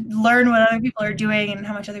like learn what other people are doing and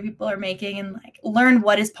how much other people are making, and like learn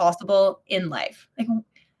what is possible in life. Like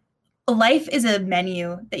life is a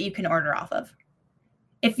menu that you can order off of.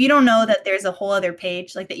 If you don't know that there's a whole other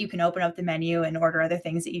page like that you can open up the menu and order other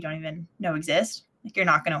things that you don't even know exist, like you're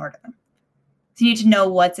not going to order them. So you need to know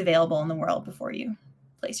what's available in the world before you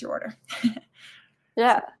place your order.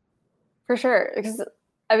 Yeah, for sure. Because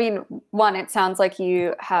I mean, one, it sounds like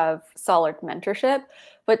you have solid mentorship,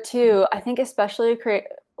 but two, I think especially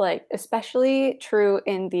true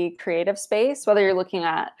in the creative space, whether you're looking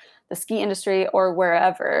at the ski industry or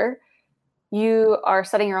wherever, you are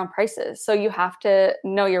setting your own prices. So you have to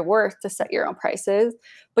know your worth to set your own prices,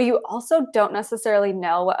 but you also don't necessarily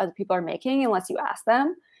know what other people are making unless you ask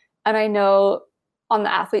them. And I know on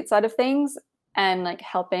the athlete side of things and like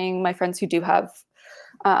helping my friends who do have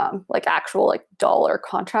like actual like dollar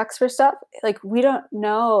contracts for stuff, like we don't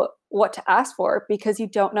know what to ask for because you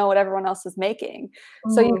don't know what everyone else is making.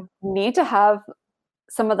 So you need to have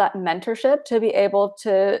some of that mentorship to be able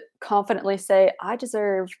to confidently say, I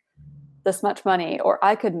deserve this much money, or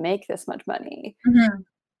I could make this much money. Mm-hmm.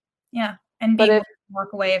 Yeah. And be able to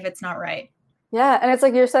walk away if it's not right. Yeah. And it's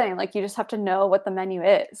like you're saying, like, you just have to know what the menu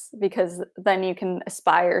is, because then you can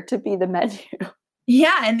aspire to be the menu.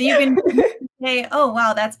 Yeah. And you can say, oh,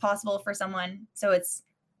 wow, that's possible for someone. So it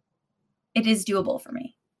is doable for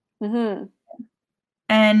me. Mm-hmm.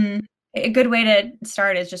 And a good way to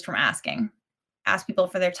start is just from asking. Ask people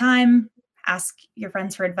for their time. Ask your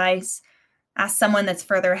friends for advice. Ask someone that's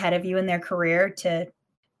further ahead of you in their career to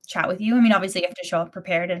chat with you. I mean, obviously you have to show up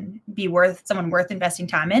prepared and be someone worth investing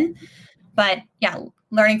time in. But yeah,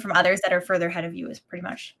 learning from others that are further ahead of you is pretty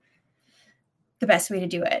much the best way to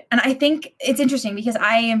do it. And I think it's interesting because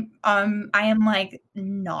I am like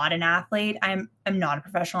not an athlete. I'm not a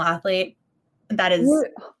professional athlete. That is,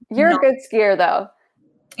 you're a good skier though.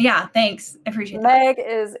 Yeah, thanks. I appreciate that. Meg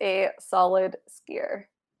is a solid skier.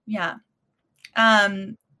 Yeah.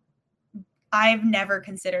 I've never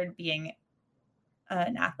considered being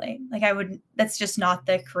an athlete. Like that's just not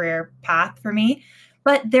the career path for me.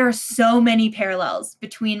 But there are so many parallels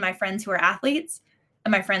between my friends who are athletes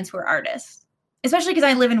and my friends who are artists. Especially because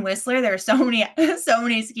I live in Whistler. There are so many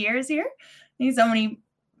skiers here. There's so many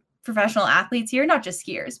professional athletes here, not just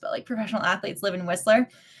skiers, but like professional athletes live in Whistler.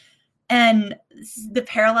 And the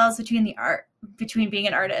parallels between being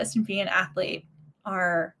an artist and being an athlete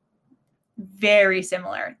are very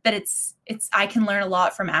similar. That I can learn a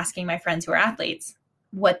lot from asking my friends who are athletes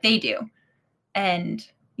what they do. And,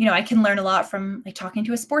 I can learn a lot from like talking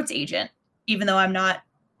to a sports agent, even though I'm not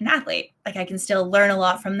an athlete. Like I can still learn a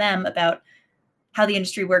lot from them about how the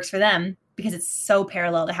industry works for them because it's so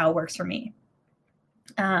parallel to how it works for me.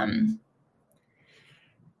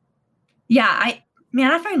 Yeah, I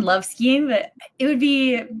find love skiing, but it would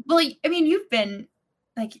be, well, I mean, you've been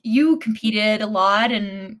like, you competed a lot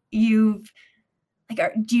and you've like,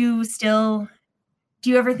 do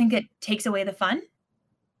you ever think it takes away the fun?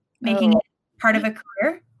 Making it part of a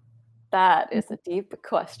career? That is a deep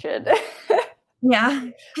question. Yeah.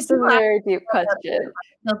 It's a very deep question.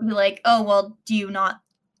 They'll be like, oh, well, do you not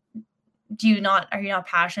are you not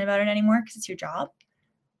passionate about it anymore because it's your job?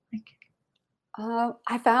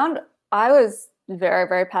 I found I was very,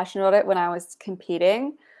 very passionate about it when I was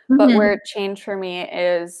competing, but Mhm. where it changed for me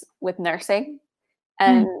is with nursing.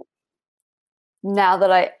 And now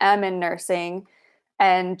that I am in nursing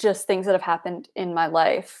and just things that have happened in my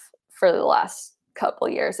life for the last couple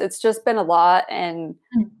years, it's just been a lot. And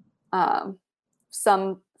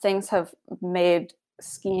some things have made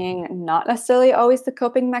skiing not necessarily always the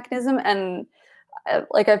coping mechanism. And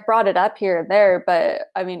like I've brought it up here and there, but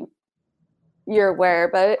I mean, you're aware,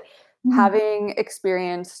 but having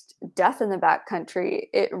experienced death in the backcountry,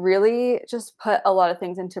 it really just put a lot of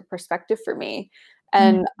things into perspective for me.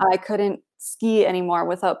 And I couldn't ski anymore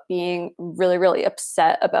without being really, really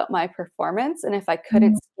upset about my performance. And if I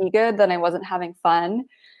couldn't ski good, then I wasn't having fun.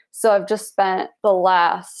 So I've just spent the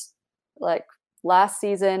last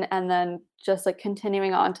season and then just like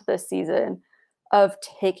continuing on to this season of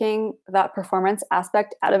taking that performance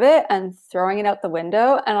aspect out of it and throwing it out the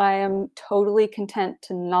window. And I am totally content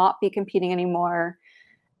to not be competing anymore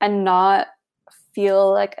and not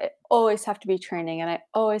feel like I always have to be training and I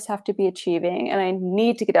always have to be achieving and I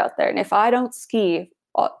need to get out there. And if I don't ski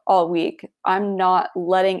all week, I'm not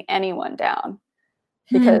letting anyone down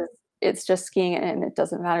because it's just skiing and it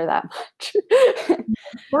doesn't matter that much.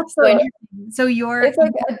 That's so interesting. So it's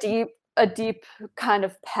like a deep kind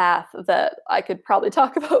of path that I could probably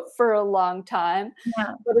talk about for a long time.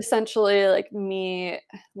 Yeah. But essentially like me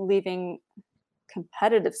leaving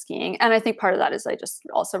competitive skiing. And I think part of that is I just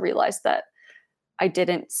also realized that I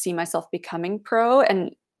didn't see myself becoming pro,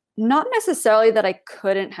 and not necessarily that I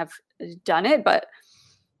couldn't have done it, but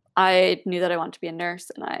I knew that I wanted to be a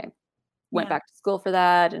nurse and I went back to school for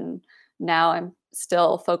that. And now I'm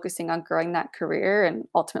still focusing on growing that career, and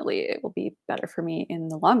ultimately it will be better for me in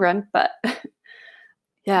the long run. But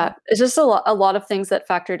yeah, it's just a lot of things that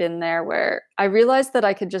factored in there where I realized that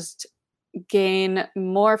I could just gain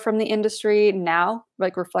more from the industry now,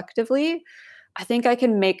 like reflectively. I think I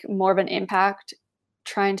can make more of an impact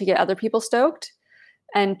trying to get other people stoked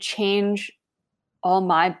and change all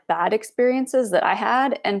my bad experiences that I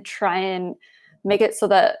had and try and make it so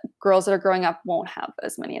that girls that are growing up won't have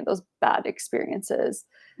as many of those bad experiences.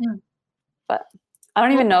 But I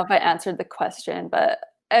don't even know if I answered the question, but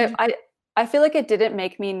I feel like it didn't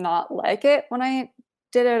make me not like it when I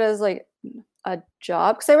did it as like a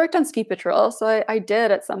job, because I worked on ski patrol. So I did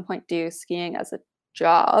at some point do skiing as a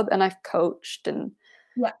job, and I've coached and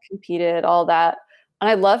competed, all that. And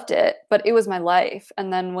I loved it, but it was my life.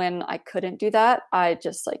 And then when I couldn't do that, I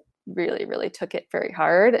just like really, really took it very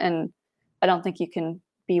hard. And I don't think you can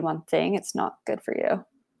be one thing. It's not good for you.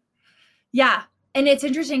 Yeah. And it's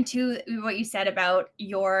interesting too, what you said about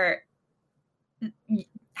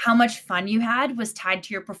how much fun you had was tied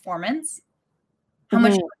to your performance. How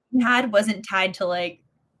much fun you had wasn't tied to like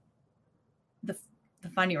the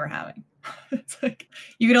fun you were having. It's like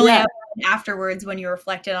you could only have fun afterwards when you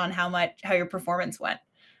reflected on how your performance went.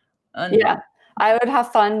 I would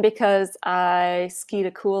have fun because I skied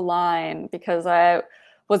a cool line, because I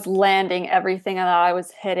was landing everything that I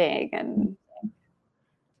was hitting. And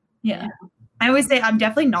I always say I'm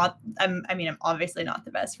definitely not, I'm obviously not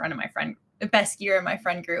the best skier in my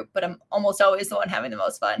friend group, but I'm almost always the one having the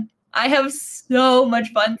most fun. I have so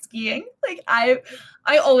much fun skiing. Like I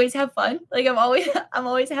always have fun. Like I'm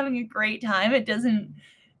always having a great time. It doesn't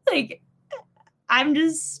like, I'm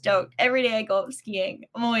just stoked. Every day I go up skiing,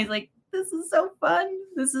 I'm always like, this is so fun.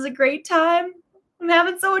 This is a great time. I'm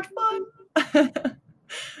having so much fun.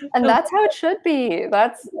 And that's how it should be.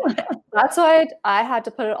 That's why I had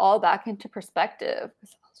to put it all back into perspective.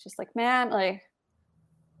 It's just like, man, like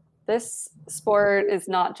this sport is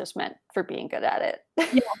not just meant for being good at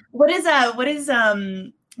it. What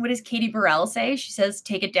does Katie Burrell say? She says,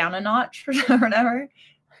 take it down a notch or whatever.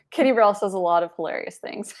 Katie Burrell says a lot of hilarious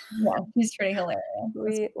things. Yeah, she's pretty hilarious.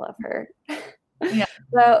 We love her. Yeah.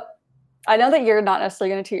 So I know that you're not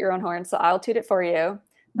necessarily going to toot your own horn, so I'll toot it for you.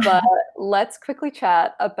 But let's quickly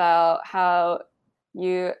chat about how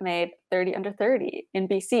you made 30 under 30 in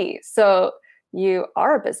BC. So you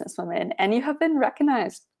are a businesswoman and you have been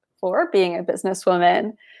recognized for being a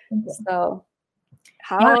businesswoman. So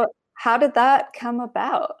how did that come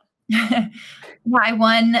about? I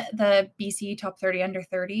won the BC Top 30 Under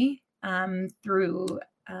 30 through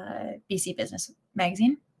BC Business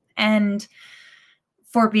Magazine. And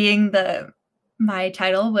my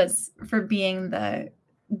title was for being the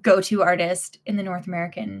go-to artist in the North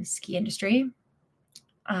American ski industry,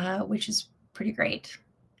 which is pretty great.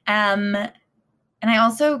 And I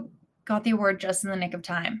also got the award just in the nick of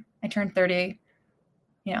time. I turned 30,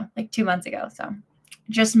 like 2 months ago. So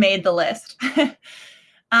just made the list.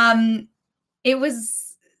 it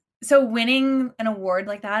was, so winning an award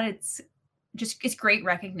like that, it's great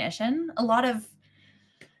recognition. A lot of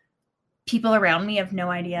people around me have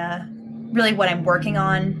no idea really what I'm working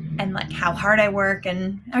on and like how hard I work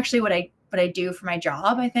and actually what I do for my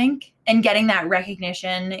job, I think. And getting that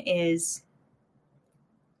recognition is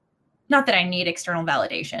not that I need external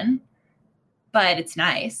validation, but it's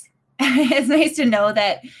nice. It's nice to know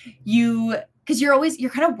that because you're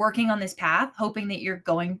kind of working on this path, hoping that you're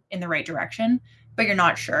going in the right direction, but you're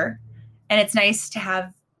not sure. And it's nice to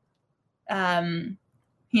have,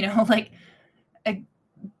 like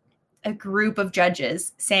a group of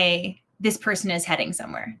judges say, this person is heading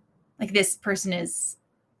somewhere. Like this person is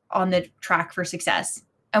on the track for success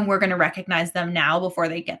and we're going to recognize them now before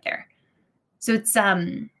they get there. So it's,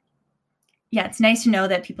 it's nice to know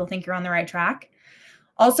that people think you're on the right track.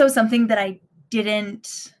 Also, something that I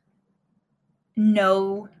didn't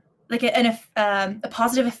know, like a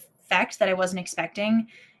positive effect that I wasn't expecting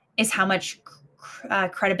is how much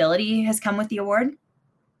credibility has come with the award.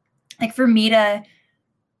 Like for me to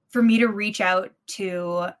reach out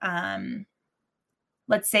to,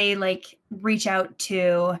 let's say like reach out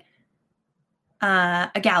to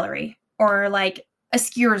a gallery or like a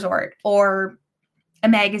ski resort or a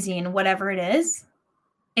magazine, whatever it is,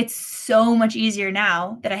 it's so much easier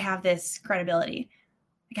now that I have this credibility.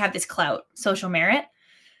 I have this clout, social merit.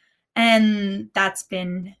 And that's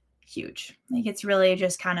been huge. Like it's really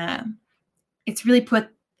just it's really put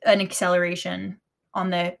an acceleration on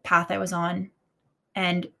the path I was on.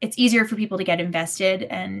 And it's easier for people to get invested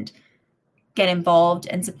and get involved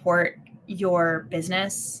and support your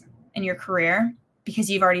business and your career because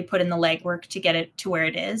you've already put in the legwork to get it to where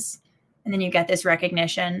it is. And then you get this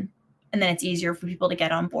recognition. And then it's easier for people to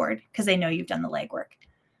get on board because they know you've done the legwork.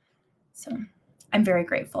 So I'm very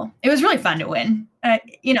grateful. It was really fun to win.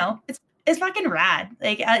 It's fucking rad.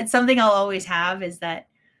 Like it's something I'll always have is that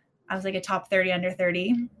I was like a top 30 under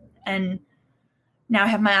 30. And now I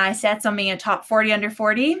have my eye sets on being a top 40 under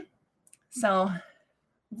 40. So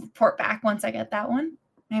report back once I get that one.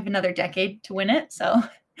 I have another decade to win it. So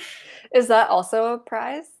is that also a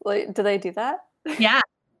prize? Like, do they do that? Yeah,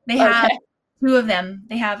 they have two of them.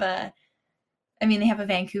 They have a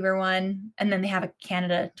Vancouver one, and then they have a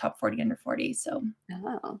Canada top 40 under 40. So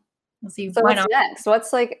we'll see. So what's next?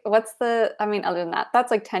 Other than that, that's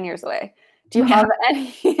like 10 years away. Do you have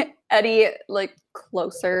any like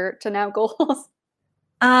closer to now goals?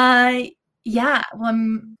 Yeah.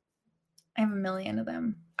 Well, I have a million of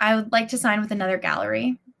them. I would like to sign with another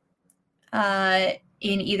gallery,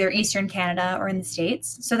 in either Eastern Canada or in the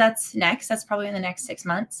States. So that's next. That's probably in the next 6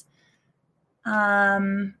 months.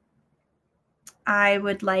 I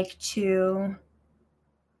would like to.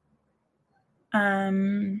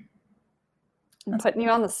 I'm putting you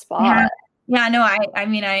on the spot. Yeah. No.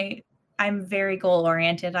 I'm very goal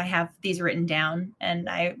oriented. I have these written down and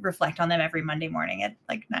I reflect on them every Monday morning at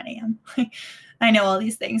like 9 a.m. I know all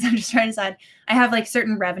these things. I'm just trying to decide. I have like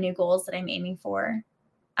certain revenue goals that I'm aiming for.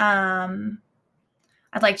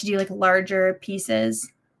 I'd like to do like larger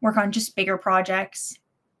pieces, work on just bigger projects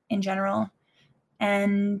in general,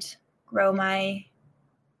 and grow my,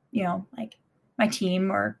 like my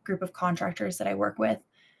team or group of contractors that I work with,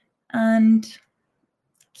 and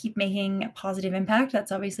keep making a positive impact.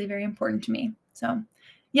 That's obviously very important to me. So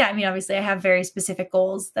yeah, obviously I have very specific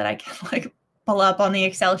goals that I can like pull up on the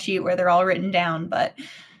Excel sheet where they're all written down, but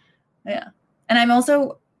yeah. And I'm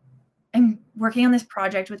working on this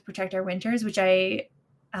project with Protect Our Winters, which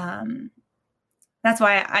that's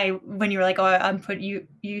why when you were like,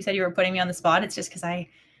 you said you were putting me on the spot. It's just because I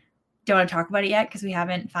don't want to talk about it yet because we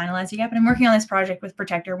haven't finalized it yet, but I'm working on this project with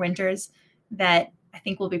Protect Our Winters that I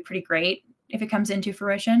think will be pretty great if it comes into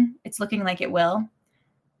fruition. It's looking like it will,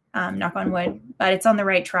 knock on wood, but it's on the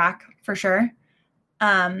right track for sure.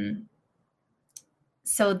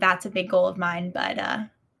 So that's a big goal of mine, but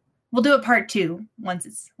we'll do it part 2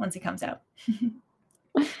 once it comes out.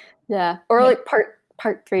 Yeah. Or like part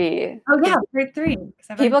 3. Oh yeah, part 3.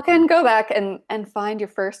 People can go back and find your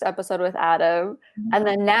first episode with Adam. Mm-hmm. And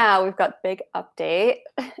then now we've got big update.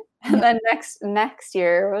 And then next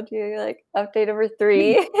year we'll do like update number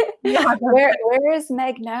 3. Yeah, where is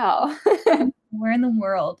Meg now? Where in the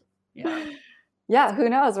world? Yeah. Yeah, who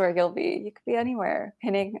knows where you'll be? You could be anywhere,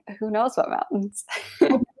 hitting who knows what mountains.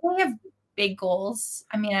 I have big goals.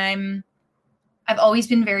 I've always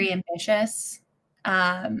been very ambitious.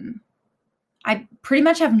 I pretty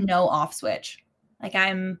much have no off switch. Like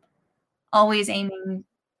I'm always aiming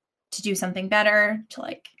to do something better,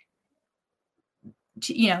 to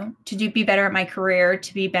be better at my career,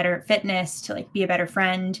 to be better at fitness, to like be a better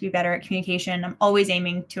friend, to be better at communication. I'm always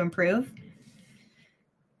aiming to improve.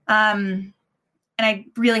 and I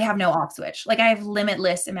really have no off switch. Like I have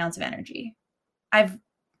limitless amounts of energy. I've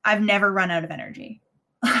never run out of energy.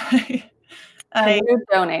 Can you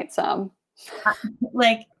donate some?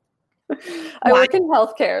 Like I work in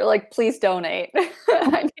healthcare. Like, please donate.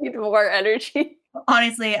 I need more energy.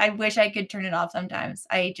 Honestly, I wish I could turn it off sometimes.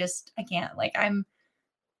 I can't. Like I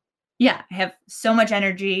have so much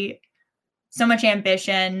energy, so much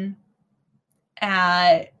ambition,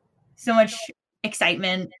 so much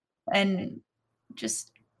excitement, and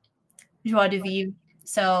just joie de vivre.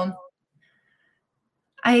 So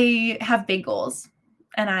I have big goals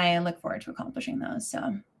and I look forward to accomplishing those.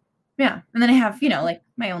 So yeah. And then I have, like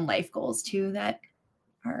my own life goals too that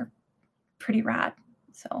are pretty rad.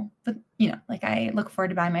 So, but like I look forward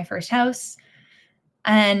to buying my first house,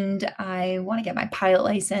 and I want to get my pilot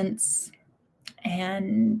license,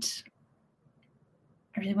 and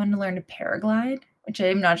I really want to learn to paraglide, which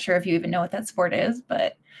I'm not sure if you even know what that sport is,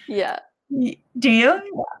 but yeah. Do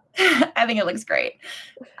you? Yeah. I think it looks great.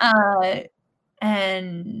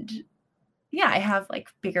 And yeah, I have like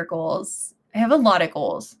bigger goals. I have a lot of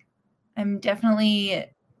goals. I'm definitely, I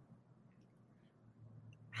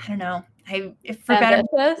don't know.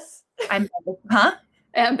 Ambitious?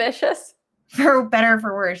 Ambitious? For better or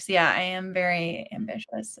for worse. Yeah, I am very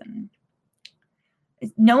ambitious, and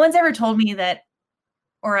no one's ever told me that,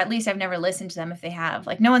 or at least I've never listened to them if they have.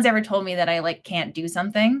 Like no one's ever told me that I like can't do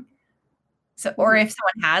something. So, or if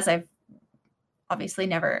someone has, I've obviously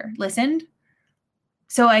never listened.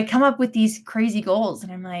 So I come up with these crazy goals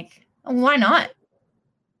and I'm like, oh, why not?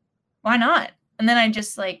 Why not? And then I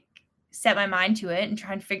just like set my mind to it and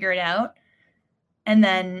try and figure it out, and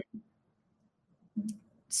then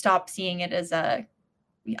stop seeing it as a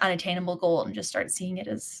unattainable goal and just start seeing it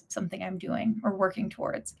as something I'm doing or working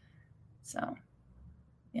towards. So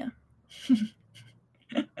yeah.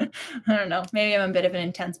 I don't know. Maybe I'm a bit of an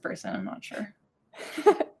intense person. I'm not sure.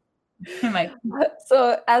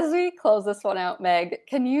 So as we close this one out, Meg,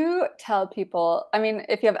 can you tell people, I mean,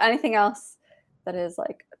 if you have anything else that is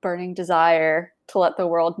like burning desire to let the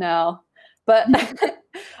world know, but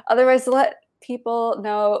otherwise let people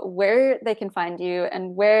know where they can find you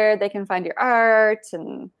and where they can find your art,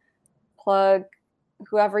 and plug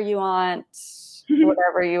whoever you want,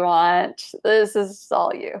 whatever you want. This is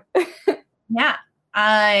all you. Yeah.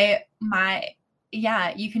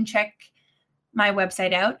 You can check my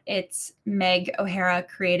website out. It's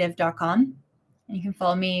megoharacreative.com. And you can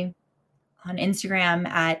follow me on Instagram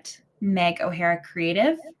at Meg O'Hara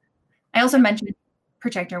Creative. I also mentioned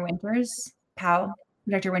Protector Winters, POW,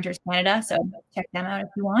 Protector Winters Canada. So check them out if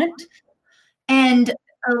you want. And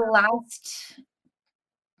a last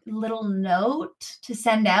little note to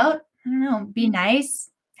send out, I don't know, be nice,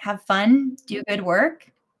 have fun, do good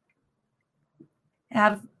work,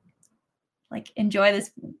 enjoy this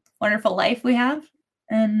wonderful life we have,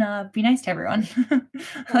 and be nice to everyone.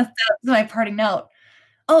 That's my parting note.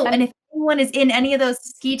 Oh, and if anyone is in any of those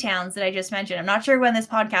ski towns that I just mentioned, I'm not sure when this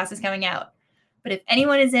podcast is coming out, but if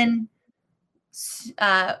anyone is in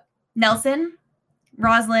Nelson,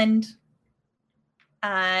 Rossland,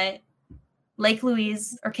 Lake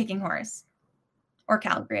Louise, or Kicking Horse, or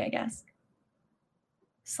Calgary, I guess,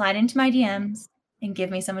 slide into my DMs and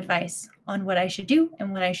give me some advice on what I should do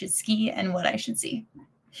and what I should ski and what I should see.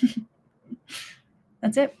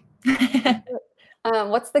 That's it.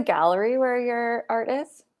 What's the gallery where your art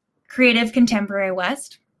is? Creative Contemporary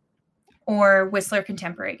West or Whistler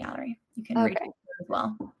Contemporary Gallery. You can read it as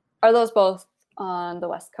well. Are those both on the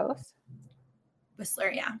West Coast?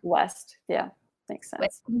 Whistler, yeah. West, yeah. Makes sense.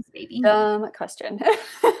 West Coast, baby. Dumb question.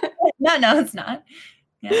 No, it's not.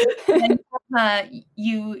 Yeah. And,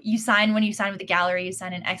 you sign, when you sign with the gallery, you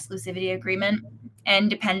sign an exclusivity agreement, and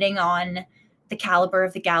depending on the caliber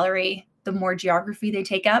of the gallery, the more geography they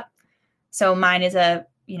take up. So mine is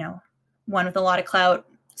one with a lot of clout.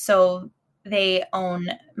 So they own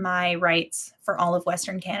my rights for all of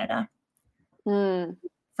Western Canada. From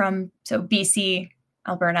BC,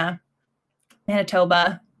 Alberta,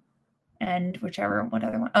 Manitoba, and what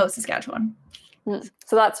other one? Oh, Saskatchewan.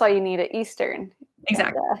 So that's why you need it Eastern.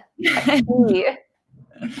 Exactly.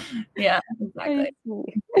 Yeah, exactly.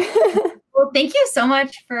 Well, thank you so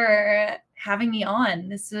much for having me on.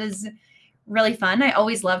 This was really fun. I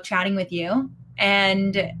always love chatting with you,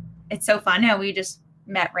 and it's so fun how we just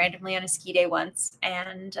met randomly on a ski day once,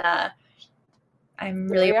 and I'm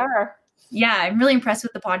really impressed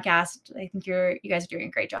with the podcast. I think you guys are doing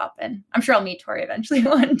a great job, and I'm sure I'll meet Tori eventually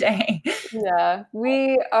one day. Yeah,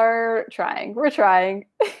 we are trying. We're trying.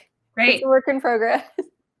 Great. It's a work in progress.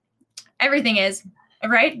 Everything is,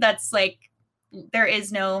 right? That's like, there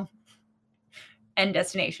is no end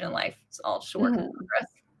destination in life. It's all just a work in progress.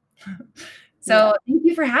 So thank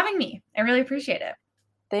you for having me. I really appreciate it.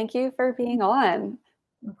 Thank you for being on.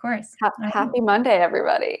 Of course. Happy Monday,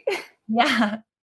 everybody. Yeah.